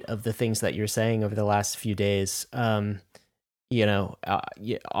full weight of the things that you're saying over the last few days, also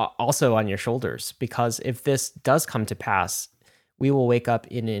on your shoulders, because if this does come to pass, we will wake up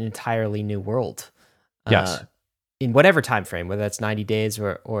in an entirely new world. Yes. In whatever time frame, whether that's 90 days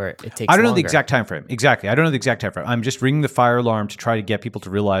or it takes I don't know longer. the exact time frame. Exactly. I don't know the exact time frame. I'm just ringing the fire alarm to try to get people to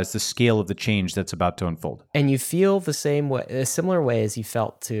realize the scale of the change that's about to unfold. And you feel the same way, a similar way as you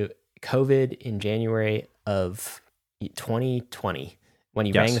felt to COVID in January of 2020, when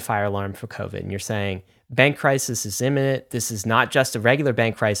you rang the fire alarm for COVID, and you're saying, bank crisis is imminent. This is not just a regular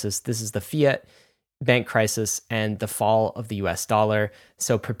bank crisis. This is the fiat bank crisis and the fall of the US dollar.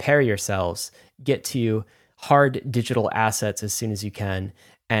 So prepare yourselves, get to hard digital assets as soon as you can.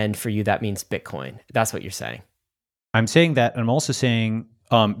 And for you, that means Bitcoin. That's what you're saying. I'm saying that. I'm also saying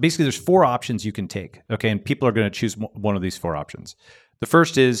basically there's 4 options you can take. Okay, and people are going to choose one of these 4 options. The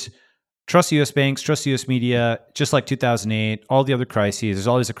first is trust the U.S. banks, trust the U.S. media, just like 2008, all the other crises. There's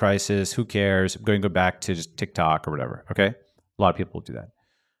always a crisis. Who cares? I'm going to go back to just TikTok or whatever. Okay, a lot of people will do that.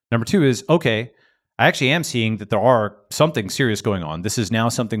 Number 2 is, okay, I actually am seeing that there are something serious going on. This is now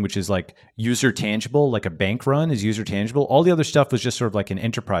something which is like user tangible, like a bank run is user tangible. All the other stuff was just sort of like an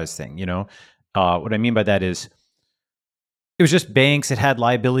enterprise thing, you know? What I mean by that is it was just banks. It had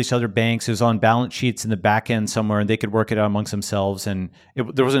liabilities to other banks. It was on balance sheets in the back end somewhere, and they could work it out amongst themselves. And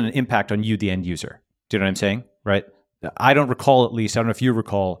there wasn't an impact on you, the end user. Do you know what I'm saying? Right? I don't recall, at least, I don't know if you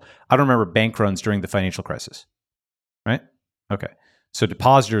recall, I don't remember bank runs during the financial crisis. Right? Okay. So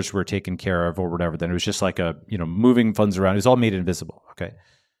depositors were taken care of or whatever. Then it was just like moving funds around. It was all made invisible. Okay.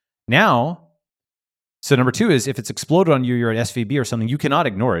 Now, so number 2 is if it's exploded on you, you're at SVB or something, you cannot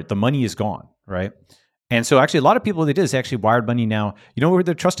ignore it. The money is gone, right? And so actually a lot of people, what they did is actually wired money now. You know where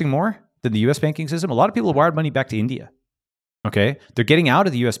they're trusting more than the US banking system? A lot of people wired money back to India. Okay. They're getting out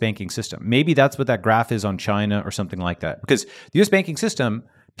of the US banking system. Maybe that's what that graph is on China or something like that. Because the US banking system,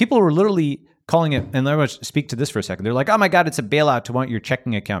 people were literally calling it, and let me speak to this for a second. They're like, oh my God, it's a bailout to want your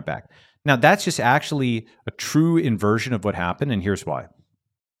checking account back. Now, that's just actually a true inversion of what happened, and here's why.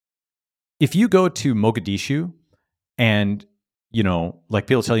 If you go to Mogadishu and, like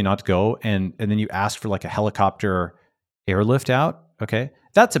people tell you not to go, and then you ask for like a helicopter airlift out, okay,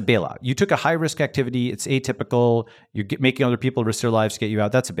 that's a bailout. You took a high-risk activity. It's atypical. You're making other people risk their lives to get you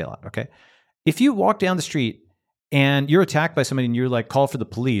out. That's a bailout, okay? If you walk down the street and you're attacked by somebody and you're like, call for the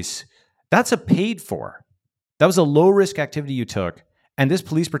police, that's a paid for. That was a low-risk activity you took, and this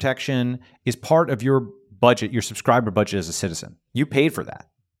police protection is part of your budget, your subscriber budget as a citizen. You paid for that,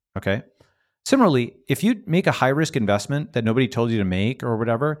 okay? Similarly, if you make a high-risk investment that nobody told you to make or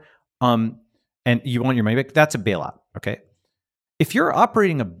whatever, and you want your money back, that's a bailout, okay? If you're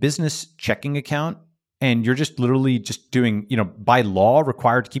operating a business checking account and you're just literally just doing, by law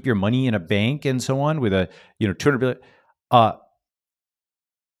required to keep your money in a bank and so on with a, 200 billion,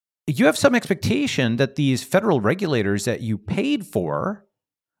 you have some expectation that these federal regulators that you paid for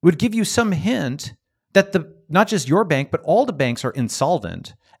would give you some hint that not just your bank, but all the banks are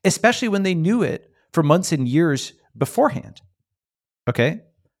insolvent, especially when they knew it for months and years beforehand. Okay?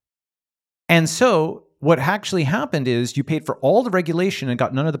 And so what actually happened is you paid for all the regulation and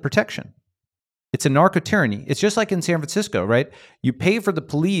got none of the protection. It's a narco-tyranny. It's just like in San Francisco, right? You pay for the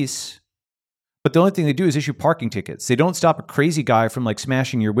police, but the only thing they do is issue parking tickets. They don't stop a crazy guy from like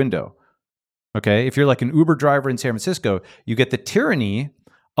smashing your window. Okay? If you're like an Uber driver in San Francisco, you get the tyranny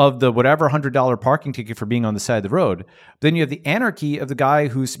of the whatever $100 parking ticket for being on the side of the road. Then you have the anarchy of the guy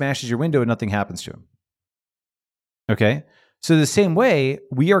who smashes your window and nothing happens to him. Okay? So the same way,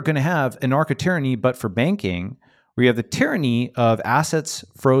 we are going to have a narco-tyranny, but for banking, we have the tyranny of assets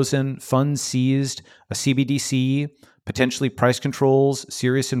frozen, funds seized, a CBDC, potentially price controls,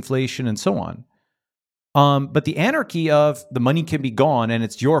 serious inflation, and so on. But the anarchy of the money can be gone and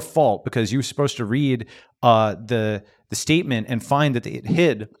it's your fault because you're supposed to read the statement and find that it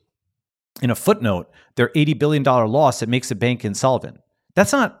hid in a footnote their $80 billion loss that makes the bank insolvent.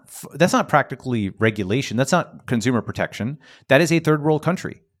 That's not practically regulation. That's not consumer protection. That is a third world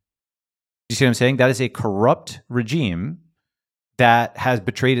country. You see what I'm saying? That is a corrupt regime that has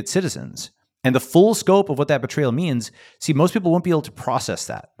betrayed its citizens. And the full scope of what that betrayal means, see, most people won't be able to process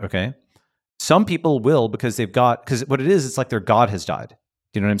that, okay? Some people will because because what it is, it's like their God has died.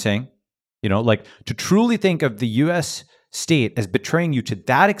 Do you know what I'm saying? Like to truly think of the US state as betraying you to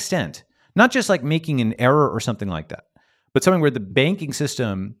that extent, not just like making an error or something like that, but something where the banking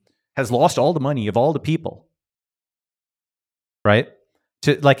system has lost all the money of all the people, right?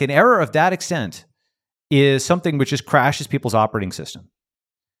 To like an error of that extent is something which just crashes people's operating system.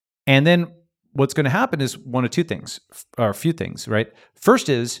 And then what's going to happen is one of two things, or a few things, right? First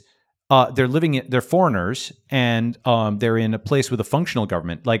is they're foreigners and they're in a place with a functional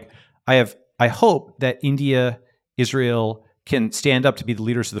government. Like I hope that India, Israel can stand up to be the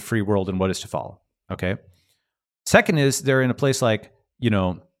leaders of the free world and what is to follow. Okay. Second is they're in a place like,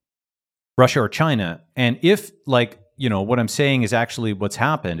 Russia or China. And if what I'm saying is actually what's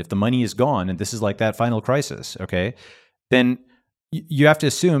happened, if the money is gone and this is like that final crisis, okay, then you have to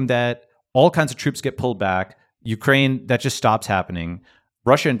assume that all kinds of troops get pulled back. Ukraine, that just stops happening.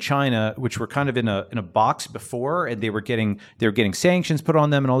 Russia and China, which were kind of in a box before, and they were getting sanctions put on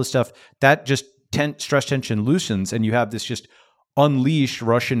them and all this stuff, that just stress tension loosens, and you have this just unleashed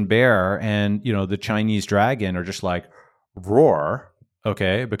Russian bear, and the Chinese dragon are just like roar,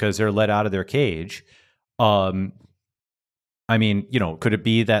 okay, because they're let out of their cage. Could it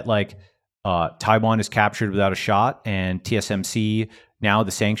be that Taiwan is captured without a shot, and TSMC now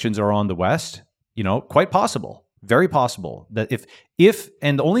the sanctions are on the West, quite possible, very possible that if,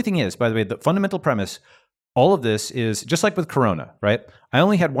 and the only thing is, by the way, the fundamental premise, all of this is just like with Corona, right? I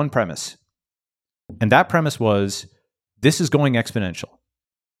only had one premise. And that premise was, this is going exponential.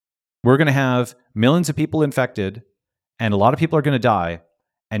 We're going to have millions of people infected, and a lot of people are going to die,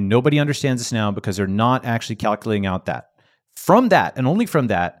 and nobody understands this now because they're not actually calculating out that. From that, and only from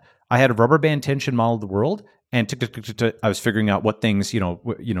that, I had a rubber band tension model of the world, and I was figuring out what things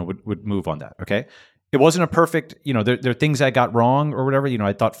would move on that. Okay, it wasn't a perfect. There are things I got wrong or whatever.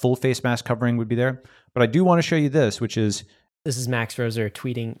 I thought full face mask covering would be there, but I do want to show you this, which is. This is Max Roser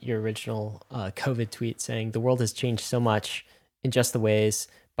tweeting your original COVID tweet saying, the world has changed so much in just the ways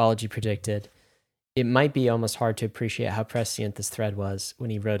Balaji predicted. It might be almost hard to appreciate how prescient this thread was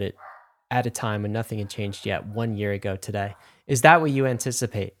when he wrote it at a time when nothing had changed yet 1 year ago today. Is that what you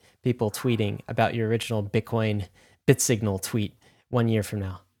anticipate people tweeting about your original Bitcoin BitSignal tweet 1 year from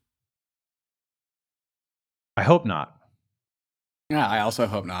now? I hope not. Yeah, I also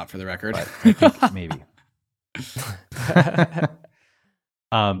hope not, for the record. But I think maybe. I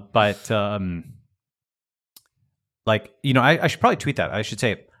should probably tweet that. I should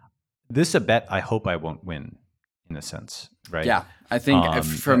say, this is a bet I hope I won't win, in a sense, right? Yeah, I think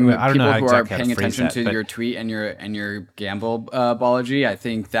from people who are paying attention to your tweet and your gamble, Balaji, I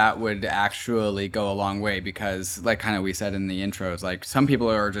think that would actually go a long way, because, like kind of we said in the intros, like some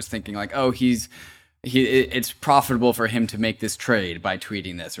people are just thinking like, oh, it's profitable for him to make this trade by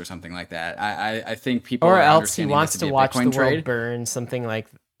tweeting this or something like that. I think people or are else he wants to watch Bitcoin the world trade. Burn, something like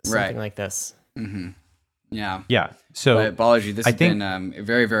this. Mm-hmm. Yeah. Yeah. So, but Balaji, this has been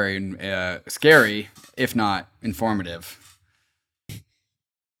very, very scary, if not informative.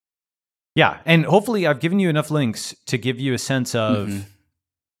 Yeah, and hopefully I've given you enough links to give you a sense of,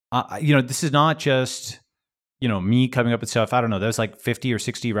 this is not just. Me coming up with stuff. I don't know. There's like 50 or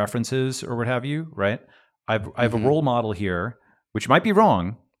 60 references or what have you, right? I have a role model here, which might be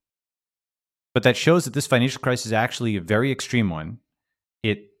wrong, but that shows that this financial crisis is actually a very extreme one.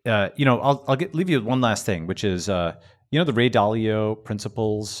 I'll leave you with one last thing, which is, the Ray Dalio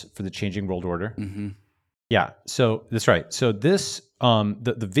principles for the changing world order. Mm-hmm. Yeah. So that's right. So this,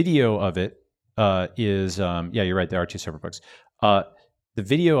 the video of it is, you're right. There are two separate books. The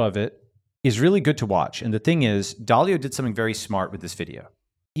video of it is really good to watch. And the thing is, Dalio did something very smart with this video.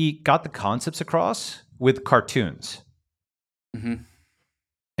 He got the concepts across with cartoons. Mm-hmm.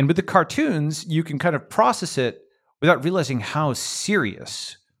 And with the cartoons, you can kind of process it without realizing how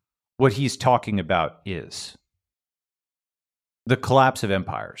serious what he's talking about is. The collapse of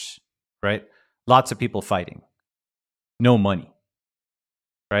empires, right? Lots of people fighting. No money,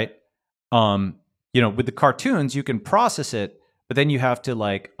 right? With the cartoons, you can process it, but then you have to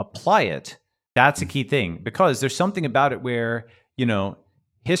apply it. That's a key thing, because there's something about it where,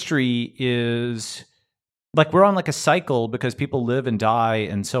 history is we're on a cycle because people live and die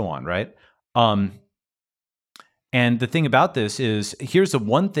and so on, right? And the thing about this is, here's the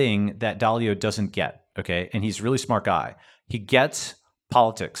one thing that Dalio doesn't get, okay? And he's a really smart guy. He gets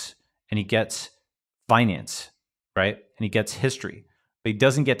politics and he gets finance, right? And he gets history, but he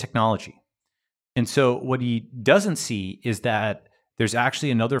doesn't get technology. And so what he doesn't see is that there's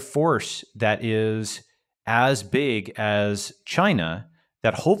actually another force that is as big as China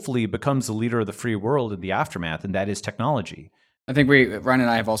that hopefully becomes the leader of the free world in the aftermath, and that is technology. I think Ryan and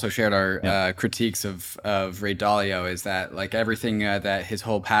I have also shared our critiques of Ray Dalio, is that everything that his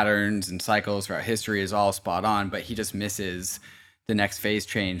whole patterns and cycles throughout history is all spot on, but he just misses the next phase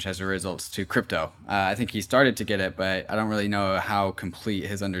change as a result to crypto. I think he started to get it, but I don't really know how complete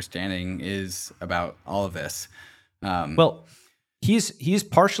his understanding is about all of this.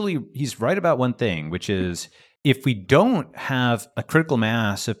 He's right about one thing, which is, if we don't have a critical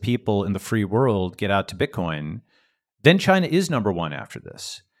mass of people in the free world get out to Bitcoin, then China is number one after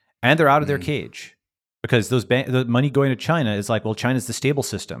this, and they're out of their cage, because the money going to China is China's the stable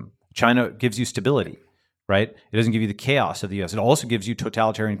system. China gives you stability, right? It doesn't give you the chaos of the US. It also gives you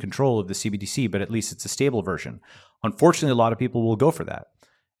totalitarian control of the CBDC, but at least it's a stable version. Unfortunately, a lot of people will go for that.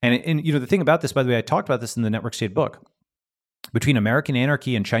 And the thing about this, by the way, I talked about this in the Network State book, between American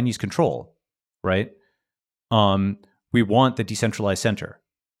anarchy and Chinese control, right? We want the decentralized center,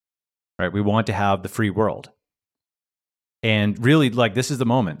 right? We want to have the free world. And really, this is the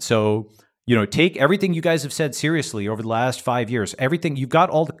moment. So, take everything you guys have said seriously over the last 5 years, everything, you've got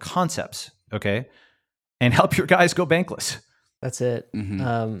all the concepts, okay? And help your guys go bankless. That's it.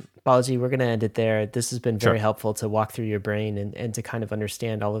 Mm-hmm. Balaji, we're going to end it there. This has been very helpful to walk through your brain and to kind of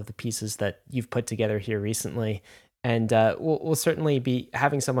understand all of the pieces that you've put together here recently. And we'll certainly be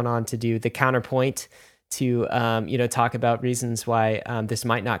having someone on to do the counterpoint to talk about reasons why this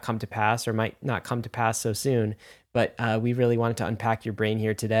might not come to pass or might not come to pass so soon. But we really wanted to unpack your brain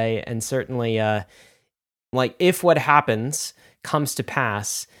here today, and certainly, if what happens comes to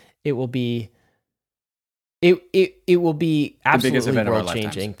pass, it will be it will be absolutely world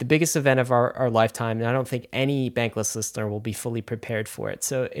changing, the biggest event of our lifetime, and I don't think any Bankless listener will be fully prepared for it.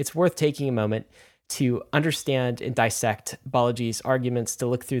 So it's worth taking a moment to understand and dissect Balaji's arguments, to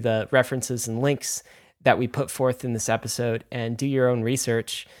look through the references and links that we put forth in this episode, and do your own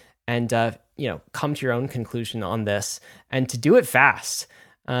research, and come to your own conclusion on this, and to do it fast.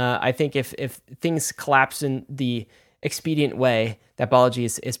 I think if things collapse in the expedient way that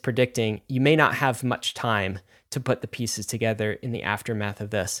Balaji is predicting, you may not have much time to put the pieces together in the aftermath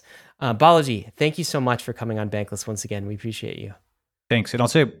of this. Balaji, thank you so much for coming on Bankless once again. We appreciate you. Thanks. And I'll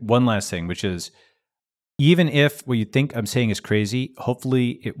say one last thing, which is, even if what you think I'm saying is crazy,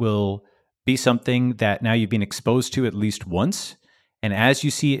 hopefully it will be something that now you've been exposed to at least once. And as you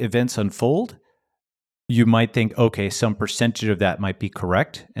see events unfold, you might think, okay, some percentage of that might be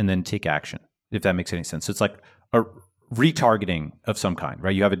correct, and then take action, if that makes any sense. So it's like a retargeting of some kind,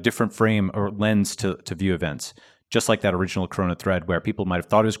 right? You have a different frame or lens to view events, just like that original Corona thread where people might have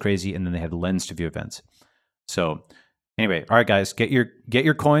thought it was crazy and then they had a lens to view events. So anyway, all right, guys, get your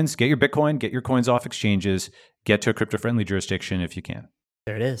coins, get your Bitcoin, get your coins off exchanges, get to a crypto-friendly jurisdiction if you can.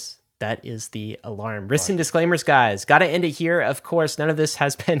 There it is. That is the alarm. Risks and disclaimers, guys. Got to end it here. Of course, none of this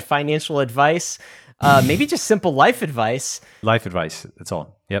has been financial advice. Maybe just simple life advice. Life advice. That's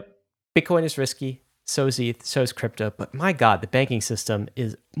all. Yep. Bitcoin is risky. So is ETH. So is crypto. But my God, the banking system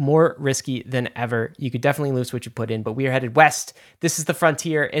is more risky than ever. You could definitely lose what you put in, but we are headed west. This is the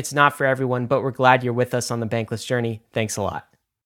frontier. It's not for everyone, but we're glad you're with us on the Bankless journey. Thanks a lot.